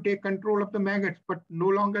used to take control of the maggots, but no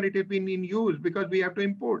longer it has been in use because we have to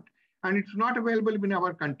import, and it's not available in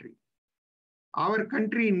our country. Our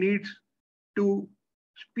country needs to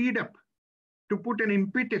speed up, to put an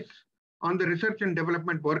impetus on the research and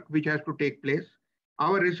development work which has to take place.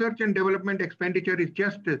 Our research and development expenditure is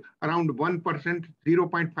just around 1%,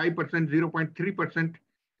 0.5%, 0.3%,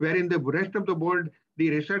 wherein the rest of the world, the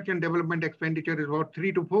research and development expenditure is about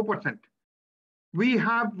 3 to 4%. We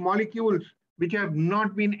have molecules which have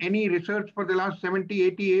not been any research for the last 70,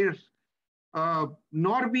 80 years,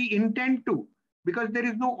 nor we intend to, because there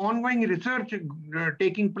is no ongoing research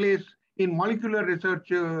taking place in molecular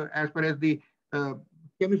research as far as the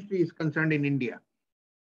chemistry is concerned in India.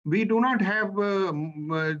 We do not have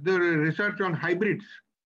the research on hybrids,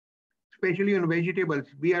 especially on vegetables.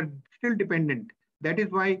 We are still dependent. That is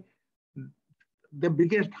why the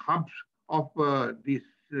biggest hubs of this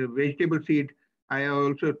vegetable seed, I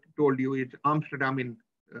also told you, is Amsterdam in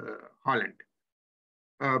Holland.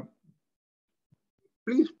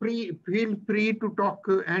 Please feel free to talk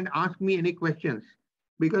and ask me any questions,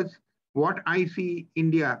 because what I see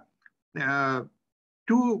India,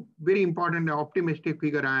 two very important optimistic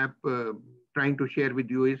figure I am trying to share with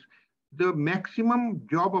you is the maximum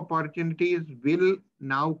job opportunities will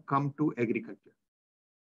now come to agriculture.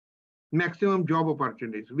 Maximum job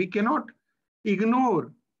opportunities. We cannot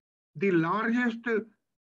ignore the largest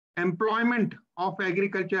employment of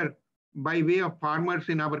agriculture by way of farmers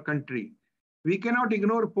in our country. We cannot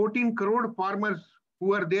ignore 14 crore farmers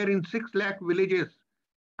who are there in 6 lakh villages,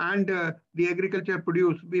 and the agriculture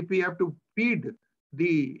produce. If we have to feed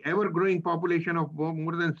the ever-growing population of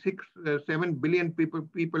more than 7 billion people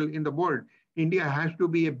in the world, India has to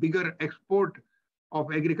be a bigger export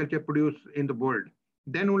of agriculture produce in the world.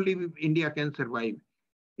 Then only India can survive.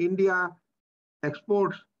 India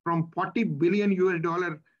exports from $40 billion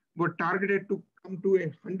were targeted to come to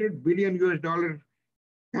 $100 billion.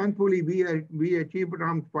 Thankfully, we achieved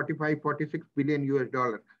around 45, 46 billion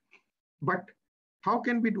 $. But how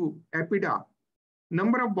can we do? APIDA,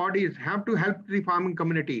 number of bodies have to help the farming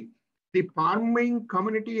community. The farming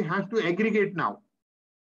community has to aggregate now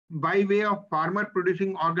by way of farmer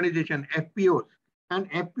producing organization, FPOs. And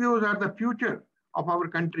FPOs are the future of our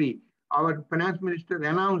country. Our finance minister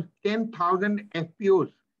announced 10,000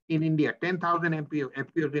 FPOs in India, 10,000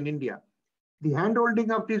 FPOs in India. The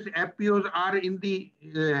handholding of these FPOs are in the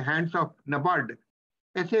hands of NABARD,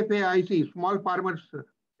 SFAIC, Small Farmers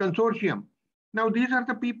Consortium. Now, these are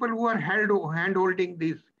the people who are hand-holding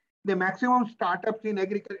this. The maximum startups in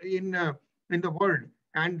agriculture in the world,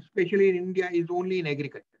 and especially in India, is only in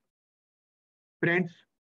agriculture. Friends,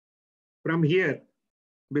 from here,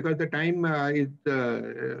 because the time is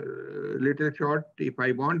little short, if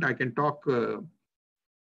I want, I can talk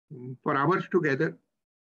for hours together.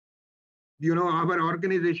 You know, our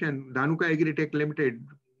organization, Dhanuka Agritech Limited,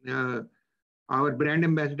 our brand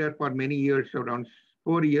ambassador for many years, around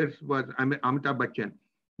 4 years, was Amitabh Bachchan.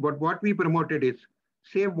 But what we promoted is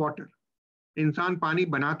save water. इंसान पानी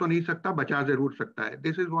बना तो नहीं सकता, बचा जरूर सकता है.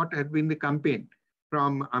 This is what has been the campaign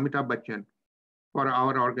from Amitabh Bachchan for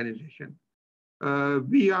our organization.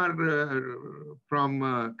 We are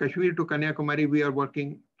from Kashmir to Kanyakumari, we are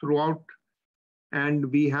working throughout,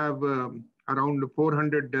 and we have around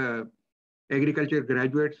 400 agriculture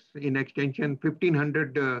graduates in extension,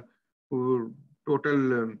 1,500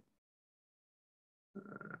 total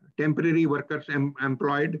temporary workers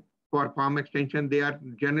employed for farm extension. They are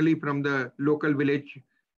generally from the local village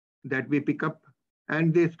that we pick up,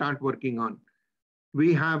 and they start working on.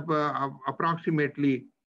 We have approximately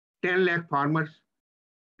 10 lakh farmers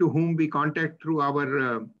to whom we contact through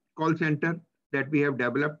our call center that we have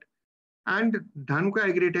developed. And Dhanuka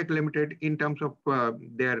Agritech Limited, in terms of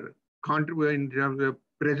their in terms of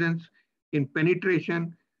presence, in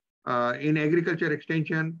penetration, in agriculture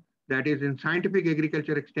extension, that is in scientific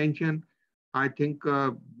agriculture extension. I think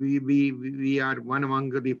we are one among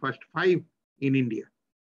the first 5 in India.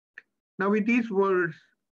 Now, with these words,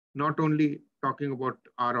 not only talking about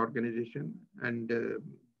our organization and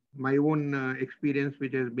my own experience,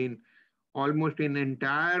 which has been almost in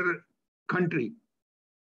entire country,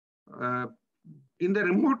 in the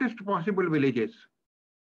remotest possible villages,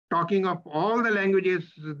 talking of all the languages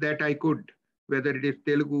that I could, whether it is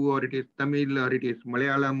Telugu or it is Tamil or it is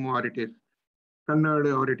Malayalam or it is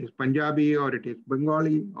Kannada or it is Punjabi or it is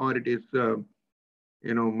Bengali or it is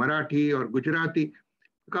Marathi or Gujarati.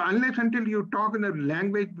 Because unless until you talk in a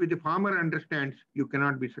language which the farmer understands, you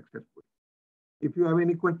cannot be successful. If you have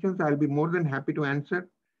any questions, I'll be more than happy to answer.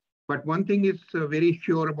 But one thing is very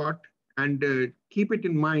sure about, and keep it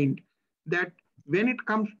in mind, that when it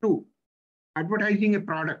comes to advertising a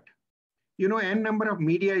product, n number of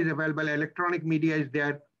media is available, electronic media is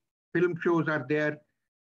there, film shows are there.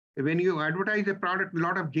 When you advertise a product, a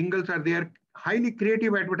lot of jingles are there. Highly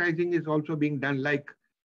creative advertising is also being done. Like,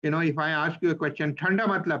 if I ask you a question, Thanda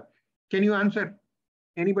matlab, can you answer?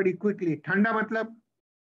 Anybody quickly? Thanda matlab?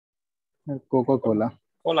 Coca-Cola.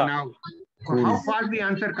 Cola. Now, how fast the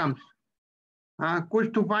answer comes?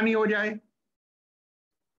 Kuch tufani ho jaye?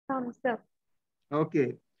 Thumbs up.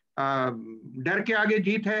 Okay. Dar ke aage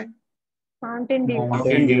jeet hai? Mountain Dew.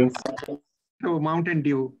 Mountain Dew. So Mountain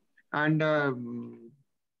Dew. And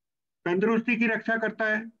तंदुरुस्ती की रक्षा करता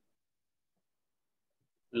है?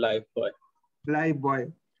 Life boy. Life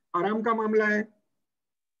boy. आराम का मामला है?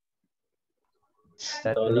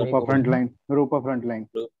 Rupa Frontline. Rupa Frontline.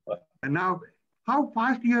 And now, how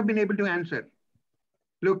fast you have been able to answer?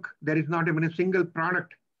 Look, there is not even a single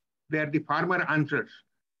product where the farmer answers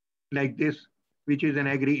like this, which is an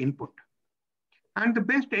agri input. And the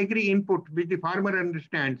best agri input, which the farmer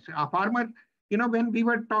understands, a farmer, when we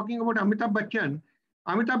were talking about Amitabh Bachchan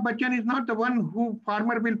is not the one who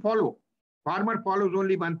farmer will follow. Farmer follows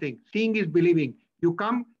only one thing: seeing is believing. You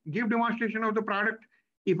come, give demonstration of the product.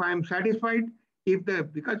 If I am satisfied,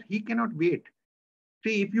 because he cannot wait.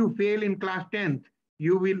 See, if you fail in class 10th,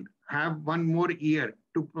 you will have one more year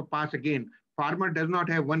to pass again. Farmer does not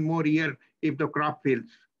have one more year if the crop fails.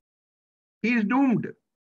 He is doomed.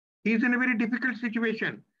 He is in a very difficult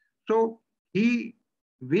situation. So he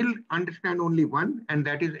will understand only one, and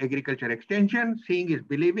that is agriculture extension. Seeing is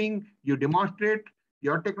believing. You demonstrate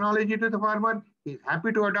your technology to the farmer. He is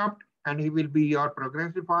happy to adopt, and he will be your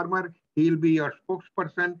progressive farmer. He will be your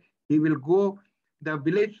spokesperson. He will go. The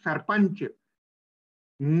village sarpanch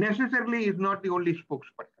necessarily is not the only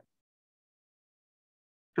spokesperson.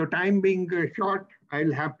 So time being short,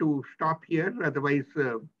 I'll have to stop here. Otherwise,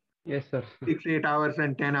 yes, sir. 6, 8 hours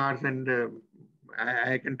and 10 hours, and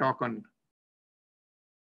I can talk on.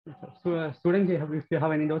 So, students, if you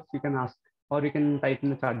have any doubts, you can ask, or you can type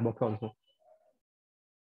in the chat box also.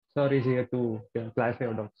 Sir is here to clarify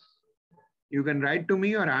your doubts. You can write to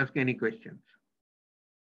me or ask any questions.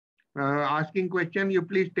 Asking question, you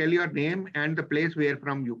please tell your name and the place where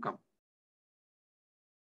from you come.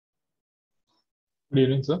 Good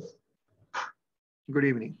evening, sir. Good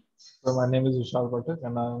evening. So my name is Vishal Pathak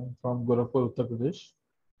and I'm from Gorakhpur, Uttar Pradesh.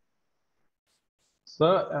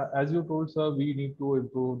 Sir, as you told, sir, we need to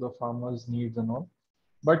improve the farmers' needs and all.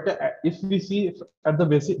 But if we see at the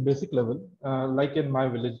basic level, like in my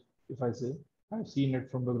village, if I say, I've seen it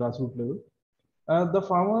from the grassroots level, the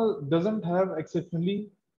farmer doesn't have exceptionally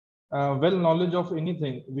well knowledge of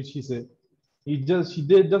anything which he said. They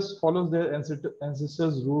just follows their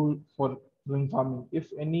ancestors' rule for doing farming. If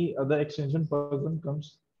any other extension person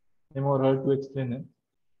comes, him or her, to explain it,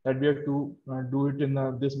 that we have to do it in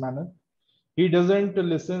this manner, he doesn't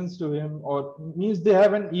listen to him, or means they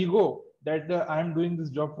have an ego that I'm doing this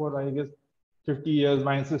job for, I guess, 50 years.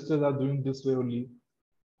 My ancestors are doing this way only.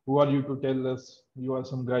 Who are you to tell us? You are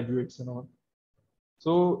some graduates and all.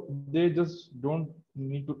 So they just don't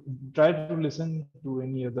need to try to listen to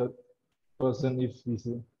any other person. If we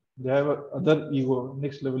say they have other ego,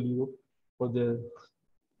 next level ego for their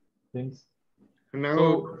things. Now,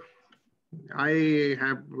 so, I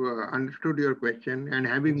have understood your question, and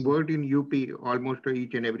having worked in UP almost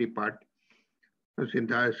each and every part,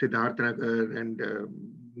 Siddharthnagar and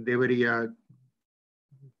Devariya,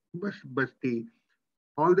 Basti,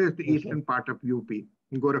 all this the eastern part of UP,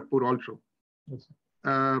 Gorakhpur also. Yes,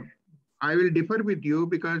 I will differ with you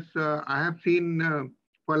because I have seen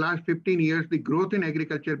for last 15 years the growth in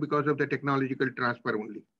agriculture because of the technological transfer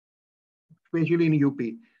only, especially in UP.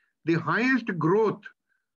 The highest growth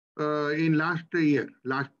in last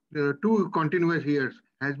 2 continuous years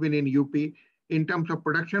has been in UP in terms of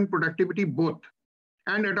production, productivity, both,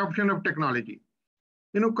 and adoption of technology.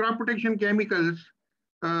 Crop protection chemicals,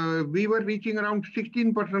 we were reaching around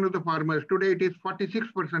 16% of the farmers. Today, it is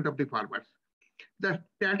 46% of the farmers. The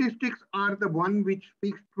statistics are the one which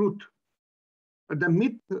speaks truth. The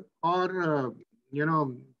myth or,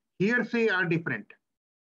 hearsay are different.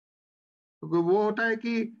 वो होता है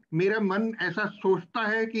कि मेरा मन ऐसा सोचता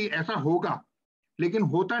है कि ऐसा होगा, लेकिन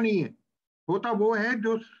होता नहीं है. होता वो है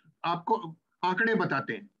जो आपको आंकड़े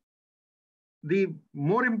बताते हैं. The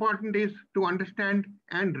more important is to understand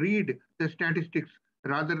and read the statistics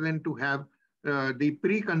rather than to have the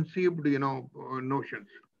preconceived, notions.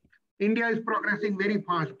 India is progressing very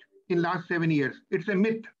fast in last 7 years. It's a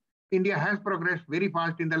myth. India has progressed very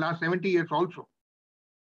fast in the last 70 years also.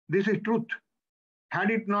 This is truth. Had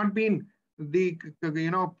it not been the,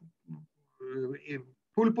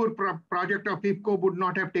 foolproof project of IFCO would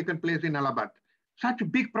not have taken place in Allahabad. Such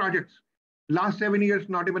big projects. Last 7 years,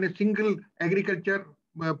 not even a single agriculture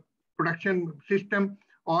production system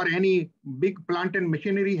or any big plant and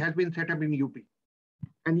machinery has been set up in UP.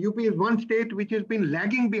 And UP is one state which has been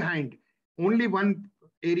lagging behind. Only one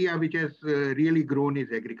area which has really grown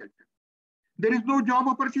is agriculture. There is no job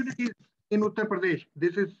opportunities in Uttar Pradesh.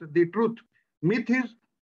 This is the truth. Myth is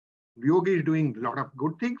Yogi is doing a lot of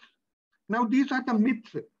good things. Now these are the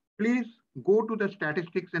myths. Please go to the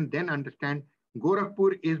statistics and then understand.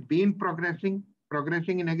 Gorakhpur is been progressing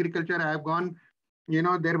in agriculture. I have gone,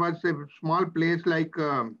 there was a small place like,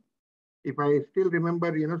 if I still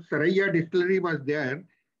remember, Saraiya distillery was there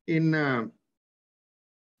in,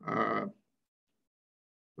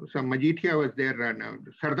 some Majithia was there,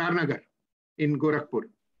 Sardarnagar in Gorakhpur.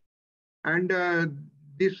 And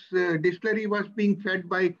this distillery was being fed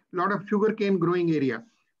by a lot of sugarcane growing area.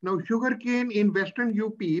 Now, sugarcane in Western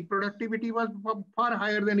UP, productivity was far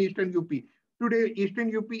higher than Eastern UP. Today,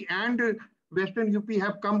 Eastern UP and Western UP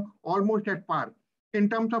have come almost at par. In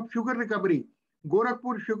terms of sugar recovery,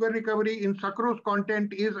 Gorakhpur sugar recovery in sucrose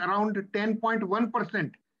content is around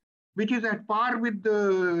 10.1%, which is at par with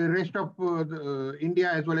the rest of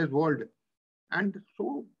India as well as world. And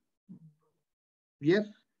so, yes,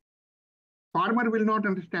 farmer will not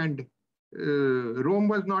understand. Rome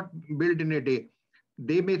was not built in a day.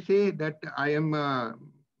 They may say that I am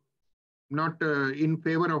not in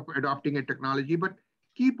favor of adopting a technology, but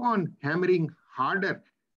keep on hammering harder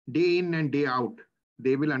day in and day out.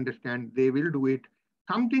 They will understand, they will do it.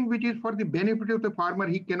 Something which is for the benefit of the farmer,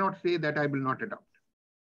 he cannot say that I will not adopt.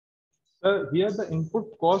 Sir, here the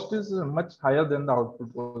input cost is much higher than the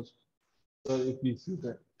output cost. So if we see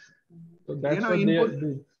that. So that's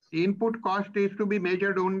input cost is to be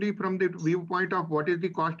measured only from the viewpoint of what is the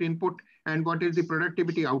cost input and what is the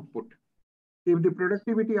productivity output. If the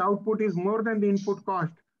productivity output is more than the input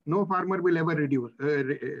cost, no farmer will ever reduce.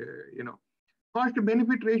 Cost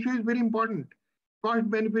benefit ratio is very important. Cost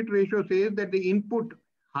benefit ratio says that the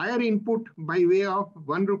higher input by way of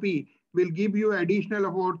 1 rupee will give you additional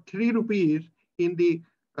about 3 rupees in the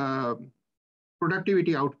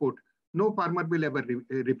productivity output. No farmer will ever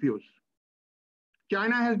refuse.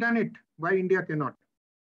 China has done it. Why India cannot?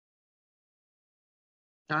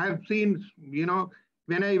 I have seen,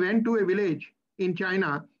 when I went to a village in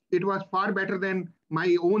China, it was far better than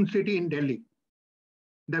my own city in Delhi.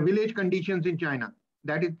 The village conditions in China,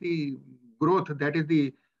 that is the growth, that is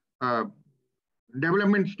the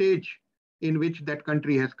development stage in which that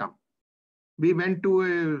country has come. We went to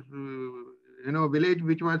a village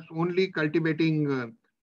which was only cultivating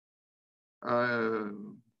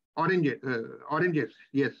oranges,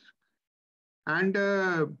 yes. And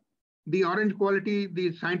the orange quality,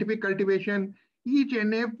 the scientific cultivation, each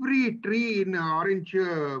and every tree in orange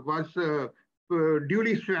was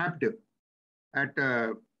duly swabbed at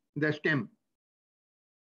the stem.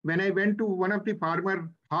 When I went to one of the farmer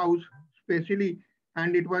house, especially,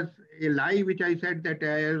 and it was a lie which I said that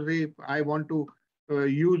I want to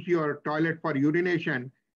use your toilet for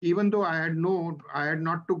urination, even though I had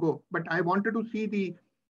not to go, but I wanted to see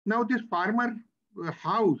now this farmer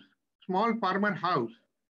house, small farmer house,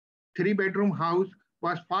 3-bedroom house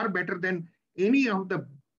was far better than any of the,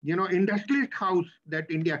 industrialist house that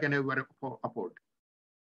India can ever afford.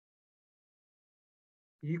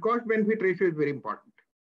 The cost benefit ratio is very important.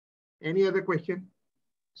 Any other question?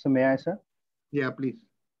 So may I, sir? Yeah, please.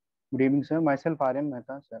 Good evening, sir. Myself, Aryan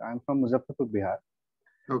Mehta, sir. I'm from Muzaffarpur, Bihar.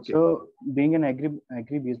 Okay. So being an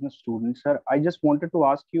agri-business student, sir, I just wanted to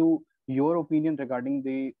ask you your opinion regarding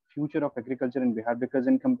the future of agriculture in Bihar, because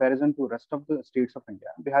in comparison to rest of the states of India,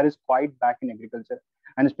 Bihar is quite back in agriculture,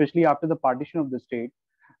 and especially after the partition of the state.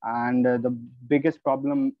 And the biggest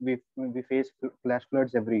problem we face flash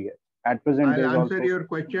floods every year. At present, I'll there is answer also... your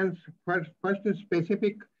questions. First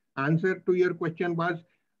specific answer to your question was,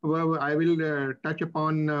 I will touch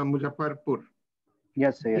upon Muzaffarpur.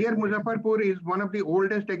 Yes, sir. Yes, Here, sir. Muzaffarpur is one of the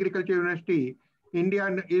oldest agriculture university. India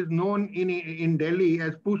is known in Delhi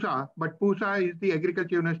as PUSA, but PUSA is the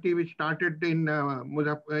agriculture university which started in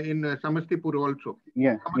Samastipur also.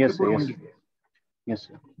 Yeah. Yes, sir. Yes. Yes,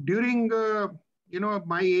 sir. During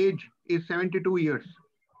my age is 72 years.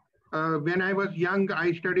 When I was young,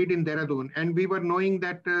 I studied in Dehradun, and we were knowing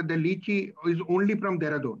that the lychee is only from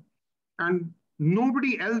Dehradun, and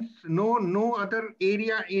nobody else, no other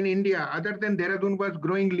area in India other than Dehradun was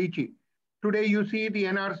growing lychee. Today, you see the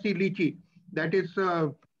NRC lychee, that is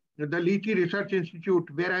the Lychee Research Institute,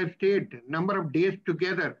 where I've stayed number of days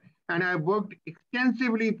together, and I've worked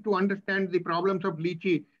extensively to understand the problems of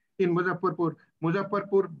lychee in Muzaffarpur.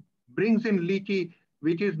 Muzaffarpur brings in lychee,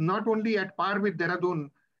 which is not only at par with Dehradun,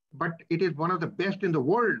 but it is one of the best in the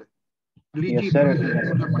world. Lychee. Yes, sir.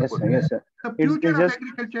 Yes, sir. Yes, sir. The future of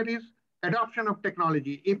agriculture is adoption of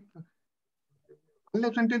technology.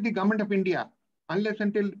 Unless until the government of India, unless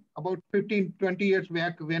until about 15, 20 years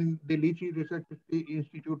back, when the Lychee Research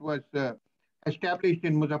Institute was established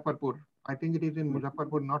in Muzaffarpur, I think it is in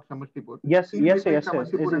Muzaffarpur, not Samastipur. Yes, yes, yes,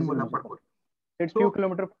 Samastipur and Muzaffarpur. It's few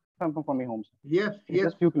kilometers from my home. Sir. Yes, yes.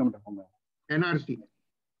 Just few kilometers from my home. NRC.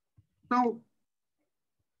 So,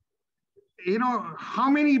 how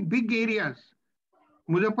many big areas?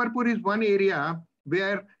 Muzaffarpur is one area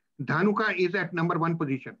where Dhanuka is at #1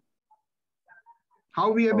 position. How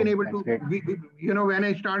we have been able to, when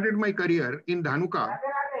I started my career in Dhanuka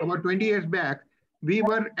about 20 years back, we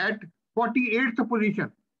were at 48th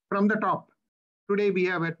position from the top. Today we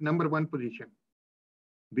have at #1 position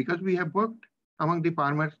because we have worked among the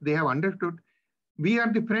farmers. They have understood. We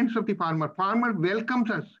are the friends of the farmer. Farmer welcomes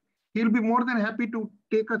us. He'll be more than happy to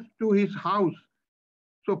take us to his house.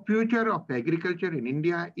 So future of agriculture in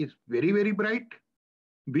India is very, very bright.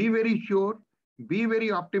 Be very sure, be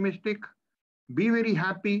very optimistic. Be very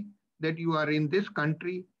happy that you are in this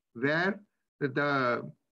country where the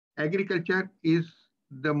agriculture is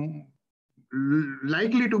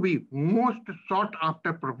likely to be most sought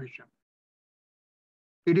after profession.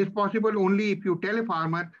 It is possible only if you tell a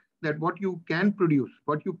farmer that what you can produce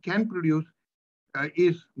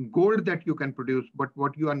is gold that you can produce, but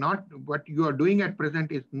what you are doing at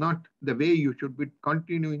present is not the way you should be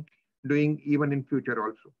continuing doing even in future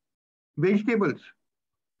also. Vegetables.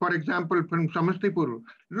 For example, from Samastipur,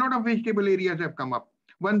 a lot of vegetable areas have come up.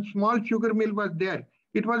 One small sugar mill was there.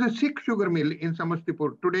 It was a sick sugar mill in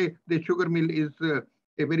Samastipur. Today, the sugar mill is a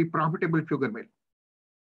very profitable sugar mill.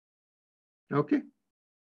 Okay.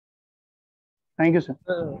 Thank you, sir.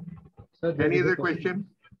 Sir, any other question?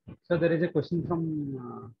 So there is a question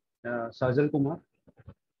from Sajal Kumar.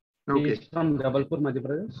 Okay. He is from Jabalpur, Madhya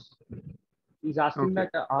Pradesh. He's asking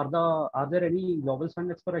that are there any global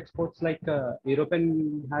standards for exports, like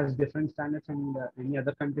European has different standards and any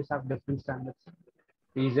other countries have different standards?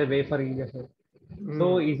 Is there a way for India?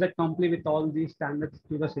 So is that complete with all these standards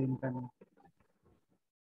to the same time?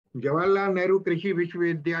 Jawaharlal Nehru Krishi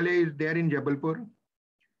Vishwavidyalaya is there in Jabalpur.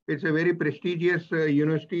 It's a very prestigious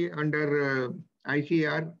university under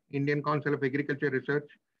ICAR, Indian Council of Agriculture Research,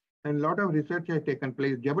 and a lot of research has taken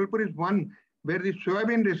place. Jabalpur is one where the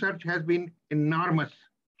soybean research has been enormous.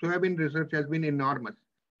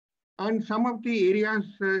 And some of the areas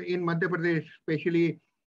in Madhya Pradesh, especially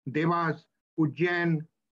Devas, Ujjain,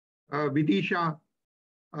 Vidisha,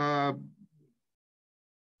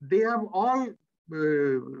 they have all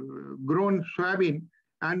grown soybean,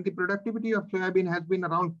 and the productivity of soybean has been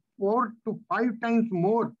around 4 to 5 times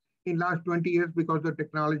more in last 20 years because of the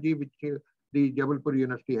technology which the Jabalpur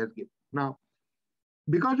University has given. Now,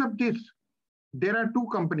 because of this, there are 2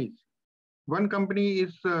 companies. One company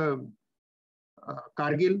is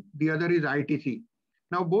Cargill, the other is ITC.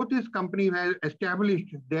 Now, both these companies have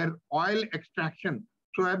established their oil extraction,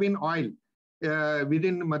 soybean oil,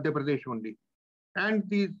 within Madhya Pradesh only. And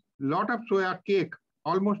these lot of soya cake,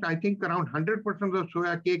 almost I think around 100% of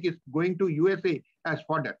soya cake is going to USA as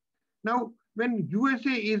fodder. Now, when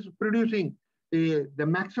USA is producing the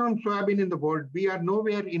maximum soybean in the world, we are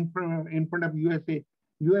nowhere in front of USA.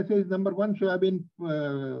 USA is #1 soybean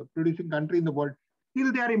producing country in the world.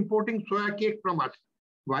 Still, they are importing soya cake from us.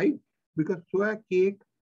 Why? Because soya cake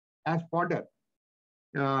as fodder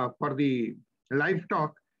for the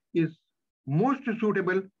livestock is most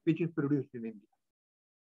suitable, which is produced in India.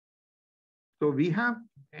 So we have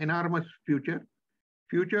enormous future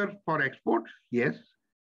for exports. Yes,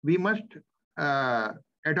 we must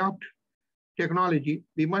adopt technology.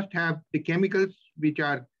 We must have the chemicals which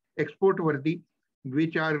are export worthy,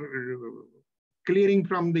 which are clearing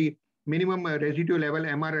from the minimum residue level,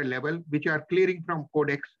 MRL level, which are clearing from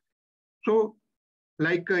Codex. So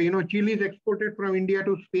like, chili is exported from India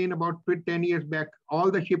to Spain about 10 years back. All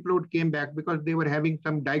the shipload came back because they were having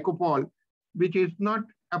some dicopol, which is not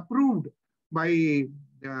approved by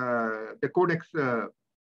the Codex.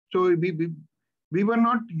 So we were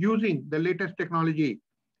not using the latest technology.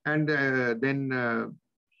 And then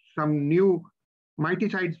some new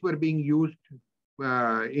miticides were being used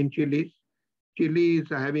in chilies. Chili is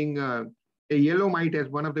having a yellow mite as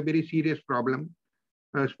one of the very serious problems,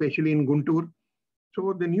 especially in Guntur.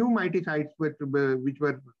 So the new miticides, which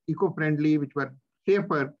were eco-friendly, which were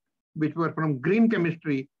safer, which were from green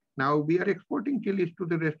chemistry, now we are exporting chilies to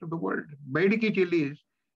the rest of the world. Baidiki chilies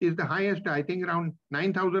is the highest, I think around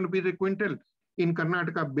 9,000 rupees a quintal. In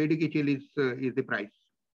Karnataka, Baidiki chilies is the price.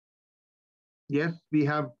 Yes, we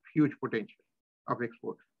have huge potential of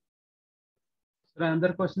export. So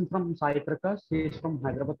another question from Sai Prakash. He is from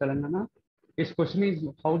Hyderabad, Telangana. His question is,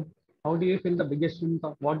 how do you feel the biggest strength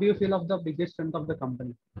of, what do you feel of the biggest strength of the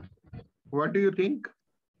company? What do you think?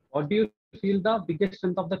 What do you feel the biggest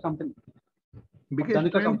strength of the company? Biggest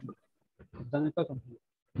strength? Dhanuka company.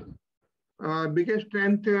 Biggest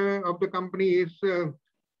strength of the company is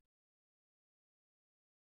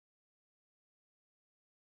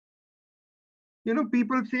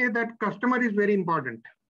people say that customer is very important.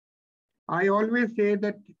 I always say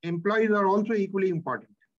that employees are also equally important.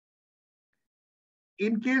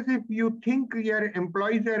 In case if you think your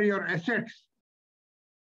employees are your assets,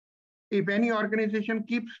 if any organization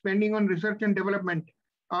keeps spending on research and development,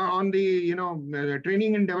 on the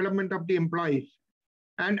training and development of the employees,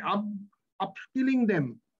 and upskilling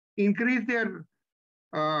them, increase their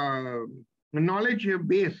knowledge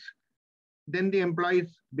base, then the employees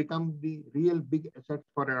become the real big assets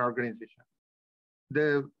for an organization.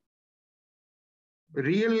 The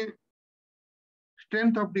real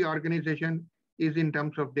strength of the organization is in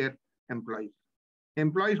terms of their employees.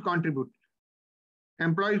 Employees contribute.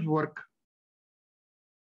 Employees work.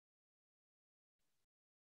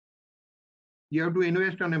 You have to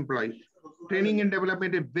invest on employees. Training and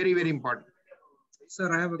development is very, very important.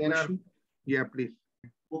 Sir, I have a question. Yeah, please.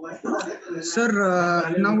 Sir,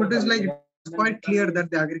 now it is like it's quite clear that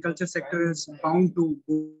the agriculture sector is bound to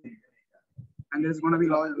boom, and there's going to be a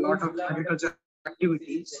lot of agriculture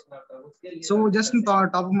activities. So just on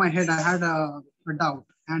top of my head, I had a doubt,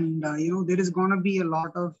 and there is going to be a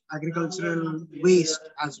lot of agricultural waste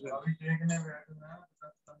as well.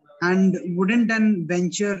 And wouldn't an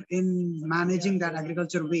venture in managing that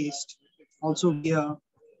agriculture waste also be a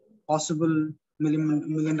possible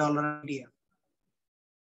million dollar idea?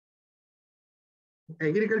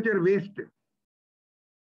 Agriculture waste.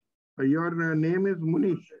 Your name is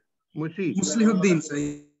Munish. Musi. Muslihuddin, sir.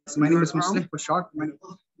 Yes, my name is Muslih for short.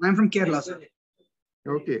 I'm from Kerala, sir.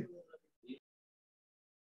 Okay.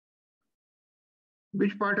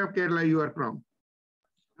 Which part of Kerala you are from?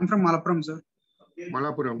 I'm from Malappuram, sir.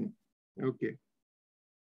 Malappuram. Okay.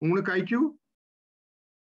 Unakaichu?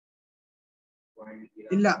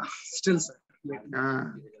 Illa, still, sir.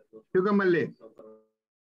 Sugamalle.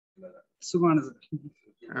 Sugana, sir.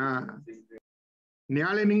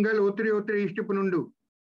 Nyale ningal otri ishtapunundu.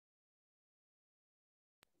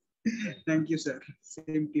 Thank you, sir.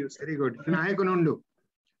 Same to you, sir. Very good.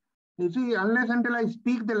 You see, unless until I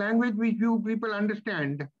speak the language which you people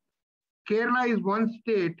understand, Kerala is one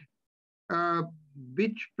state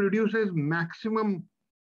which produces maximum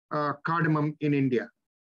cardamom in India.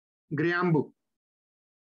 Griambu.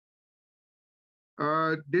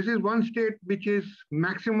 This is one state which is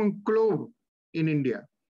maximum clove in India.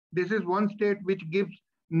 This is one state which gives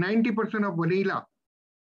 90% of vanilla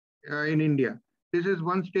in India. This is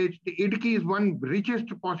one state. The Idki is one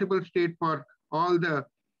richest possible state for all the,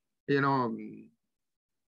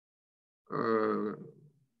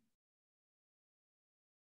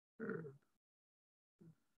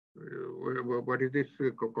 what is this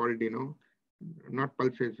called? Not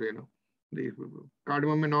pulses. The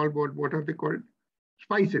cardamom and all. What are they called?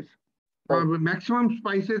 Spices. Maximum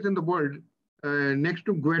spices in the world, next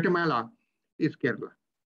to Guatemala, is Kerala.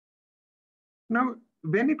 Now,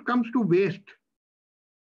 when it comes to waste,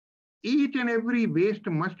 each and every waste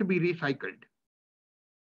must be recycled.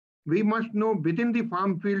 We must know within the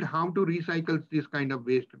farm field how to recycle this kind of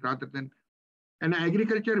waste rather than, and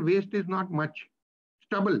agriculture waste is not much.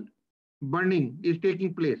 Stubble burning is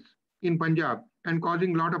taking place in Punjab and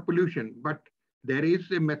causing a lot of pollution, but there is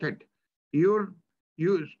a method. You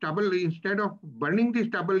stubble, instead of burning the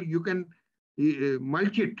stubble, you can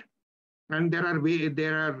mulch it, and there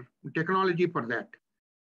are technology for that.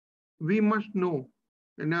 We must know.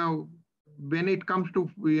 Now, when it comes to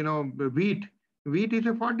wheat is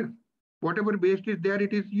a fodder. Whatever waste is there,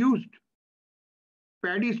 it is used.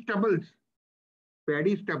 Paddy stubbles.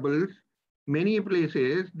 Paddy stubbles, many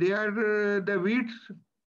places, they are the weeds.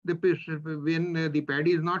 When the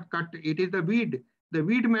paddy is not cut, it is the weed. The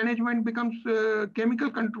weed management becomes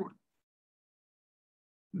chemical control.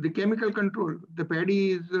 The chemical control. The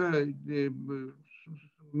paddy is,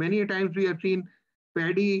 many times we have seen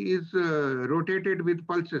paddy is rotated with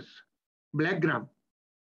pulses, black gram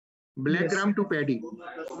to paddy.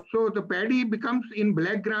 So the paddy becomes in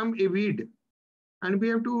black gram a weed. And we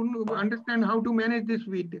have to understand how to manage this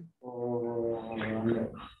weed. Hello,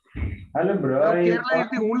 bro. Now, Kerala is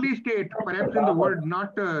the only state, perhaps in the world,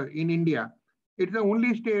 not in India. It's the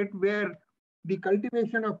only state where the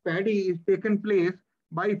cultivation of paddy is taken place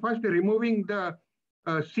by first removing the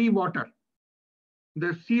sea water.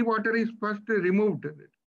 The sea water is first removed,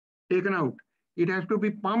 taken out. It has to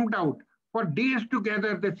be pumped out. For days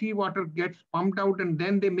together, the sea water gets pumped out, and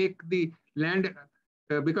then they make the land,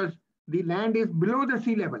 because the land is below the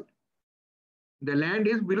sea level. The land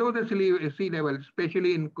is below the sea level,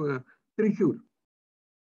 especially in Trishur.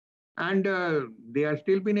 And they are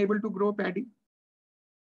still been able to grow paddy.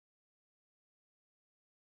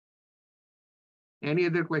 Any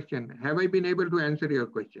other question? Have I been able to answer your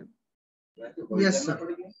question? Yes, sir.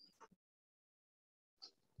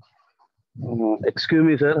 Excuse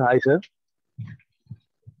me, sir. Hi, sir.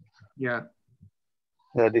 Yeah.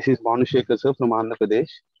 This is Bhanu Shekhar, sir, from Andhra Pradesh.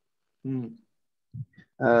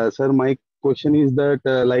 Sir, my question is that,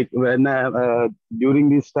 like, when during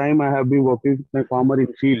this time I have been working with a farmer in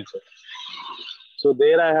fields. So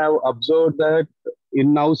there I have observed that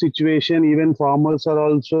in now situation, even farmers are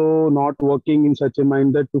also not working in such a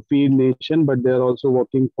manner to feed nation, but they are also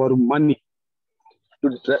working for money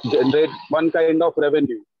to generate one kind of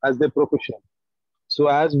revenue as their profession. So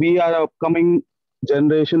as we are upcoming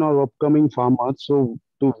generation or upcoming farmers, so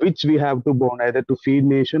to which we have to bond, either to feed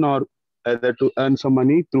nation or either to earn some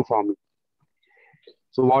money through farming.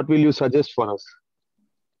 So what will you suggest for us?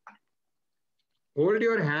 Hold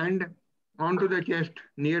your hand onto the chest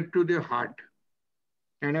near to the heart.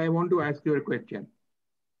 And I want to ask you a question.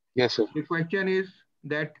 Yes, sir. The question is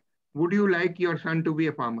that, would you like your son to be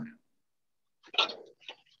a farmer?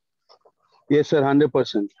 Yes, sir,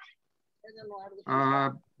 100%.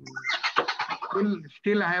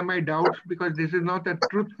 Still I have my doubts, because this is not a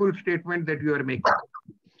truthful statement that you are making.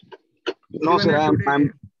 No, sir,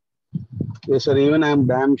 yes, sir, even I am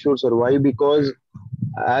damn sure, sir. Why? Because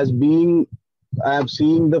I have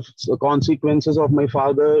seen the consequences of my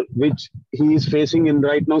father, which he is facing in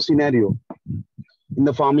right now scenario in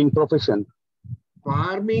the farming profession.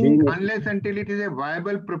 Farming, unless until it is a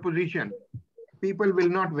viable proposition, people will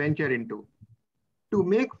not venture into. To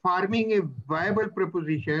make farming a viable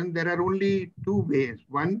proposition, there are only two ways.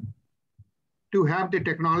 One, to have the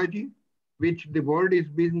technology, which the world is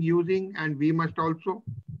being using, and we must also.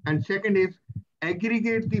 And second is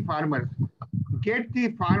aggregate the farmers, get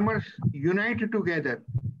the farmers united together,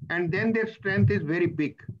 and then their strength is very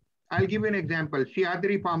big. I'll give you an example.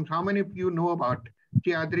 Siadri Farms. How many of you know about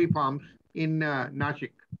Siadri Farms in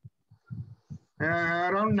Nashik?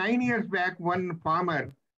 Around 9 years back, one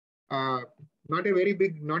farmer, not a very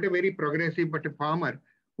big, not a very progressive, but a farmer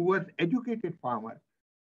who was educated farmer.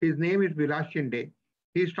 His name is Vilas Shinde.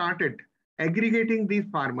 He started aggregating these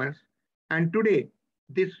farmers, and today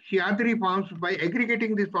this Siadri Farms, by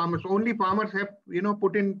aggregating these farmers, only farmers have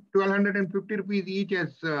put in 1,250 rupees each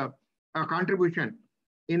as a contribution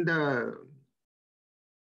in the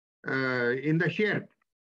share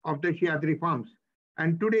of the Siadri Farms.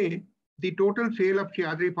 And today the total sale of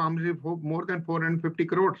Siadri Farms is more than 450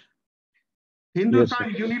 crores.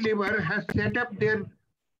 Hindustan Unilever has set up their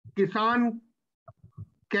Kisan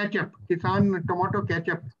ketchup, Kisan tomato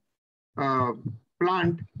ketchup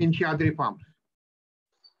plant in Siadri Farms.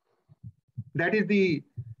 That is the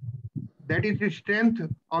strength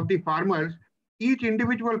of the farmers. Each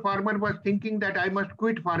individual farmer was thinking that I must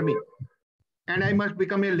quit farming and I must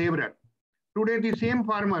become a laborer. Today, the same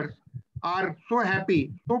farmers are so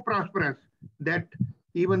happy, so prosperous, that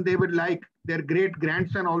even they would like their great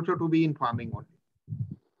grandson also to be in farming only.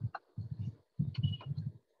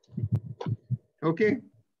 Okay.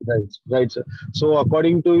 Right, sir. So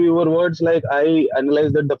according to your words, like, I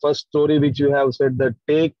analyze that the first story which you have said, that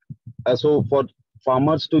so for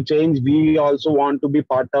farmers to change, we also want to be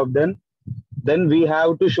part of them. Then we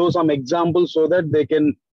have to show some examples so that they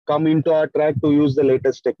can come into our track to use the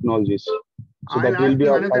latest technologies. So I'll that will ask be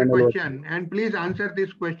you our another final question, and please answer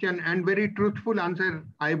this question, and very truthful answer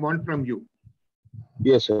I want from you.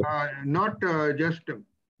 Yes, sir. Not just,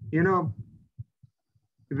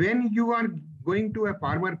 when you are going to a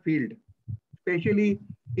farmer field, especially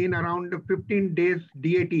in around 15 days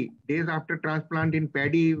DAT, days after transplant in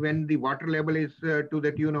paddy, when the water level is to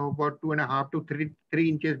the tune of about 2.5 to 3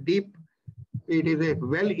 inches deep. It is a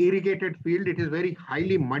well irrigated field. It is very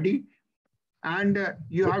highly muddy, and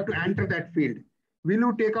you have to enter that field. Will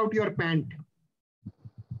you take out your pant?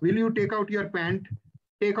 Will you take out your pant,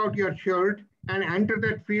 take out your shirt, and enter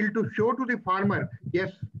that field to show to the farmer?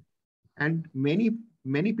 Yes. And many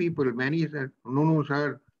people, many said, no,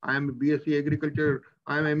 sir, I am BSc Agriculture,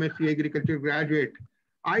 I am MSc Agriculture graduate.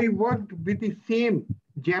 I worked with the same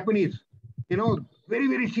Japanese, very,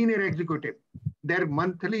 very senior executive. Their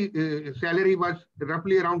monthly salary was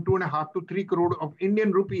roughly around 2.5 to 3 crore of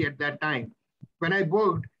Indian rupee at that time. When I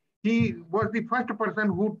worked, he was the first person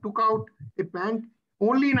who took out a pant.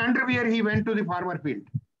 Only in underwear he went to the farmer field.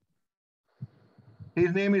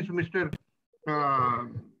 His name is Mr.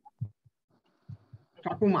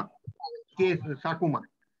 Sakuma, K. Sakuma.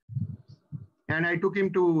 And I took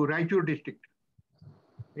him to Raichur district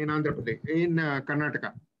in Andhra Pradesh, in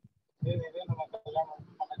Karnataka.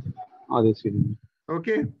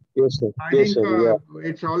 Okay. Yes, sir. I Yes, think sir.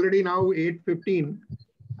 it's already now 8:15.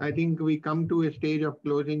 I think we come to a stage of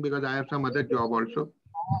closing because I have some other job also.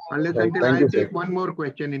 Unless until I'll take one more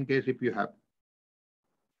question in case if you have.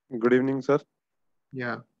 Good evening, sir.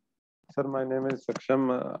 Yeah. Sir, my name is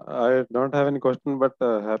Saksham. I don't have any question, but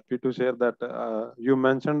happy to share that you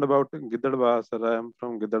mentioned about Giddadbaha, sir. I am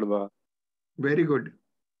from Giddadbaha. Very good.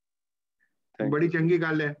 Badi changi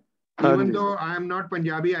gal hai. Even though I am not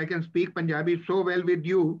Punjabi, I can speak Punjabi so well with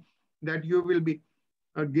you that you will be.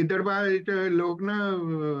 Giddadbaha log na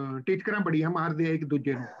टिचकरा बढ़िया मार दे एक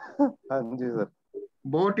दूजे ਨੂੰ. ਹਾਂਜੀ sir.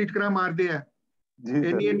 बहुत टिचकरा मारते हैं.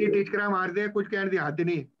 ਇੰਨੀ ਟਿਚਕਰਾ ਮਾਰਦੇ ਕੁਝ ਕਹਿਣ ਦੀ ਹੱਦ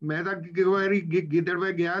ਨਹੀਂ. ਮੈਂ ਤਾਂ ਇੱਕ ਵਾਰੀ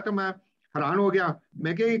ਗਿੱਦੜਵੇ ਗਿਆ ਤਾਂ ਮੈਂ ਹੈਰਾਨ ਹੋ ਗਿਆ.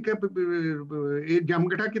 ਮੈਂ ਕਿਹਾ ਇਹ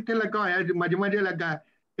ਜਮਗਟਾ ਕਿੱਥੇ ਲੱਗਾ ਹੋਇਆ, ਮਜਮਾ ਜਿਹਾ ਲੱਗਾ.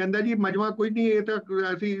 ਕਹਿੰਦਾ ਜੀ ਮਜਮਾ ਕੋਈ ਨਹੀਂ, ਇਹ ਤਾਂ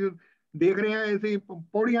ਅਸੀਂ ਦੇਖ ਰਹੇ ਹਾਂ, ਅਸੀਂ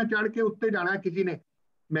ਪੌੜੀਆਂ ਚੜ੍ਹ ਕੇ ਉੱਤੇ ਜਾਣਾ ਕਿਸੇ ਨੇ.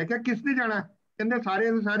 ਮੈਂ ਕਿਹਾ ਕਿਸ ਨੇ ਜਾਣਾ? ਕਹਿੰਦੇ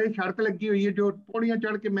ਸਾਰੇ ਦੇ ਸਾਰੇ ਸ਼ਰਤ ਲੱਗੀ ਹੋਈ ਹੈ ਜੋ ਪੌੜੀਆਂ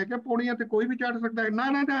ਚੜ੍ਹ ਕੇ. ਮੈਂ ਕਿਹਾ ਪੌੜੀਆਂ ਤੇ ਕੋਈ ਵੀ ਚੜ੍ਹ ਸਕਦਾ ਹੈ.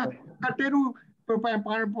 ਨਾ ਕੱਟੇ ਨੂੰ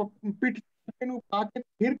ਪਿੱਠ ਨੂੰ ਪਾ ਕੇ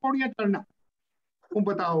ਫਿਰ ਪੌੜੀਆਂ ਚੜ੍ਹਨਾ. ਉਹ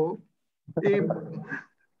ਬਤਾਓ. A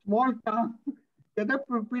small cow,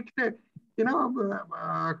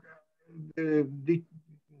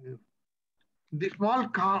 the small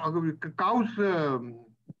cows,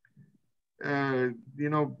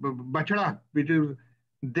 bachada, which is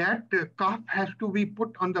that calf has to be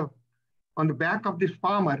put on the back of this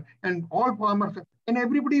farmer, and all farmers and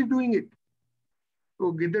everybody is doing it.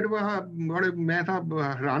 So Giddadbaha, मैं था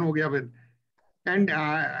हैरान हो गया फिर. And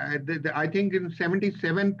I think in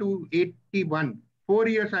 77 to 81, 4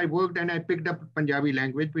 years I worked and I picked up Punjabi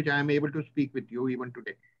language, which I am able to speak with you even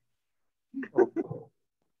today.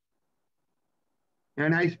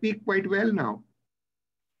 And I speak quite well now.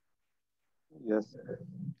 Yes.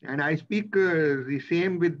 And I speak the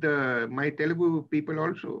same with my Telugu people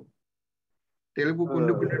also. Telugu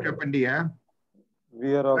kundu kundu chappandi ya.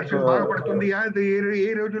 We are also. Baga padtundi ya.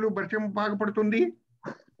 Ee rojulu barcham baga padtundi.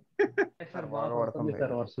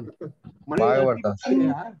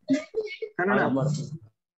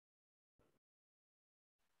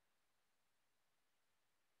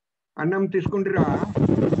 Annam Tiskundra.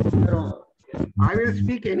 I will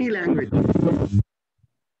speak any language.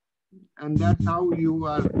 And that's how you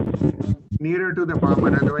are nearer to the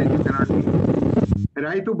farmer, otherwise you cannot be.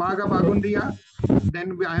 Raitu Baga Bagundiya,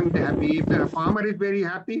 then I am happy. If the farmer is very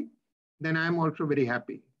happy, then I am also very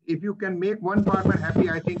happy. If you can make one farmer happy,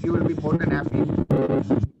 I think you will be more than happy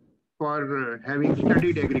for having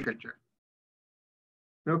studied agriculture.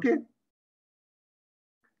 Okay?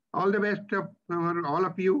 All the best for all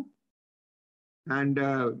of you. And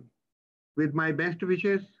with my best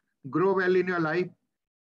wishes, grow well in your life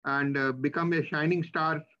and become a shining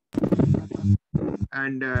star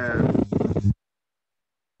and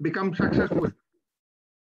become successful.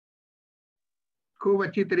 खूब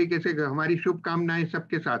अच्छी तरीके से हमारी शुभकामनाएं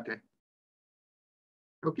सबके साथ है.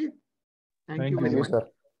 Okay, thank you very much.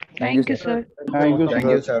 Thank you, sir. Thank you, sir.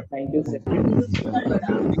 Thank you, sir.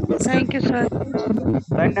 Thank you, sir.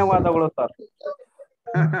 ಧನ್ಯವಾದಗಳು sir.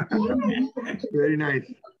 Very nice.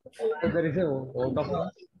 There is a vote of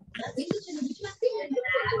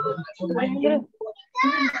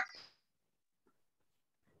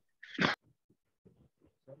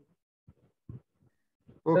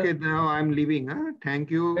Okay, now I'm leaving. Huh?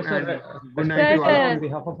 Thank you. Yes, and sir. good night to all. On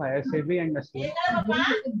behalf of ISAB and SAB.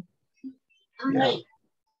 Yeah.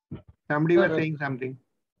 Somebody was saying something.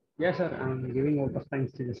 Yes, sir. I'm giving vote of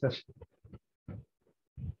thanks to you, sir.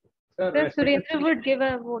 Sir, Surendra would give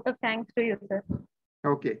a vote of thanks to you, sir.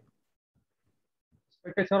 Okay.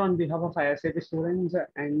 Sir, on behalf of ISAB students,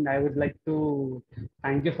 and I would like to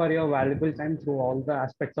thank you for your valuable time through all the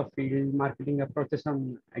aspects of field marketing approaches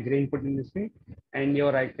on agri input industry, and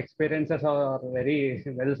your experiences are very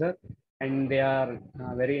well, sir, and they are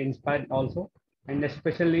very inspired also, and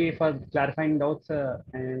especially for clarifying doubts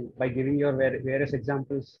and by giving your various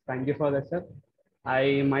examples. Thank you for that, sir.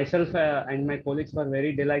 I myself and my colleagues were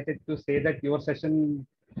very delighted to say that your session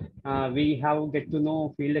we have get to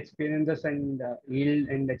know field experiences and yield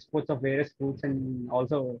and exports of various fruits and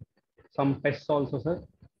also some pests also, sir.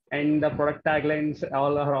 And the product taglines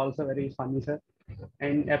all are also very funny, sir.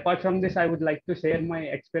 And apart from this, I would like to share my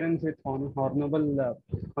experience with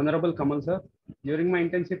Honorable Kamal, sir. During my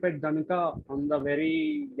internship at Dhanuka, on the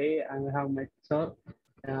very day I have met sir,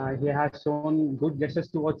 he has shown good gestures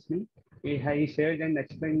towards me. He shared and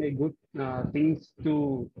explained a good things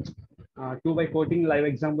to by quoting live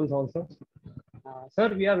examples also.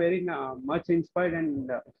 Sir, we are very much inspired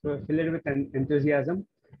and filled with enthusiasm.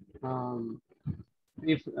 Um,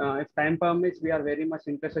 if time permits, we are very much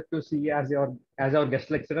interested to see as our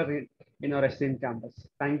guest lecturer in our esteemed campus.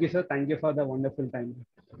 Thank you, sir. Thank you for the wonderful time.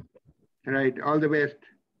 Right. All the best.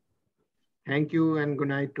 Thank you and good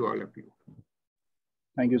night to all of you.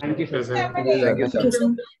 Thank you, sir. Thank you, sir. Thank you,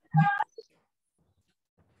 sir.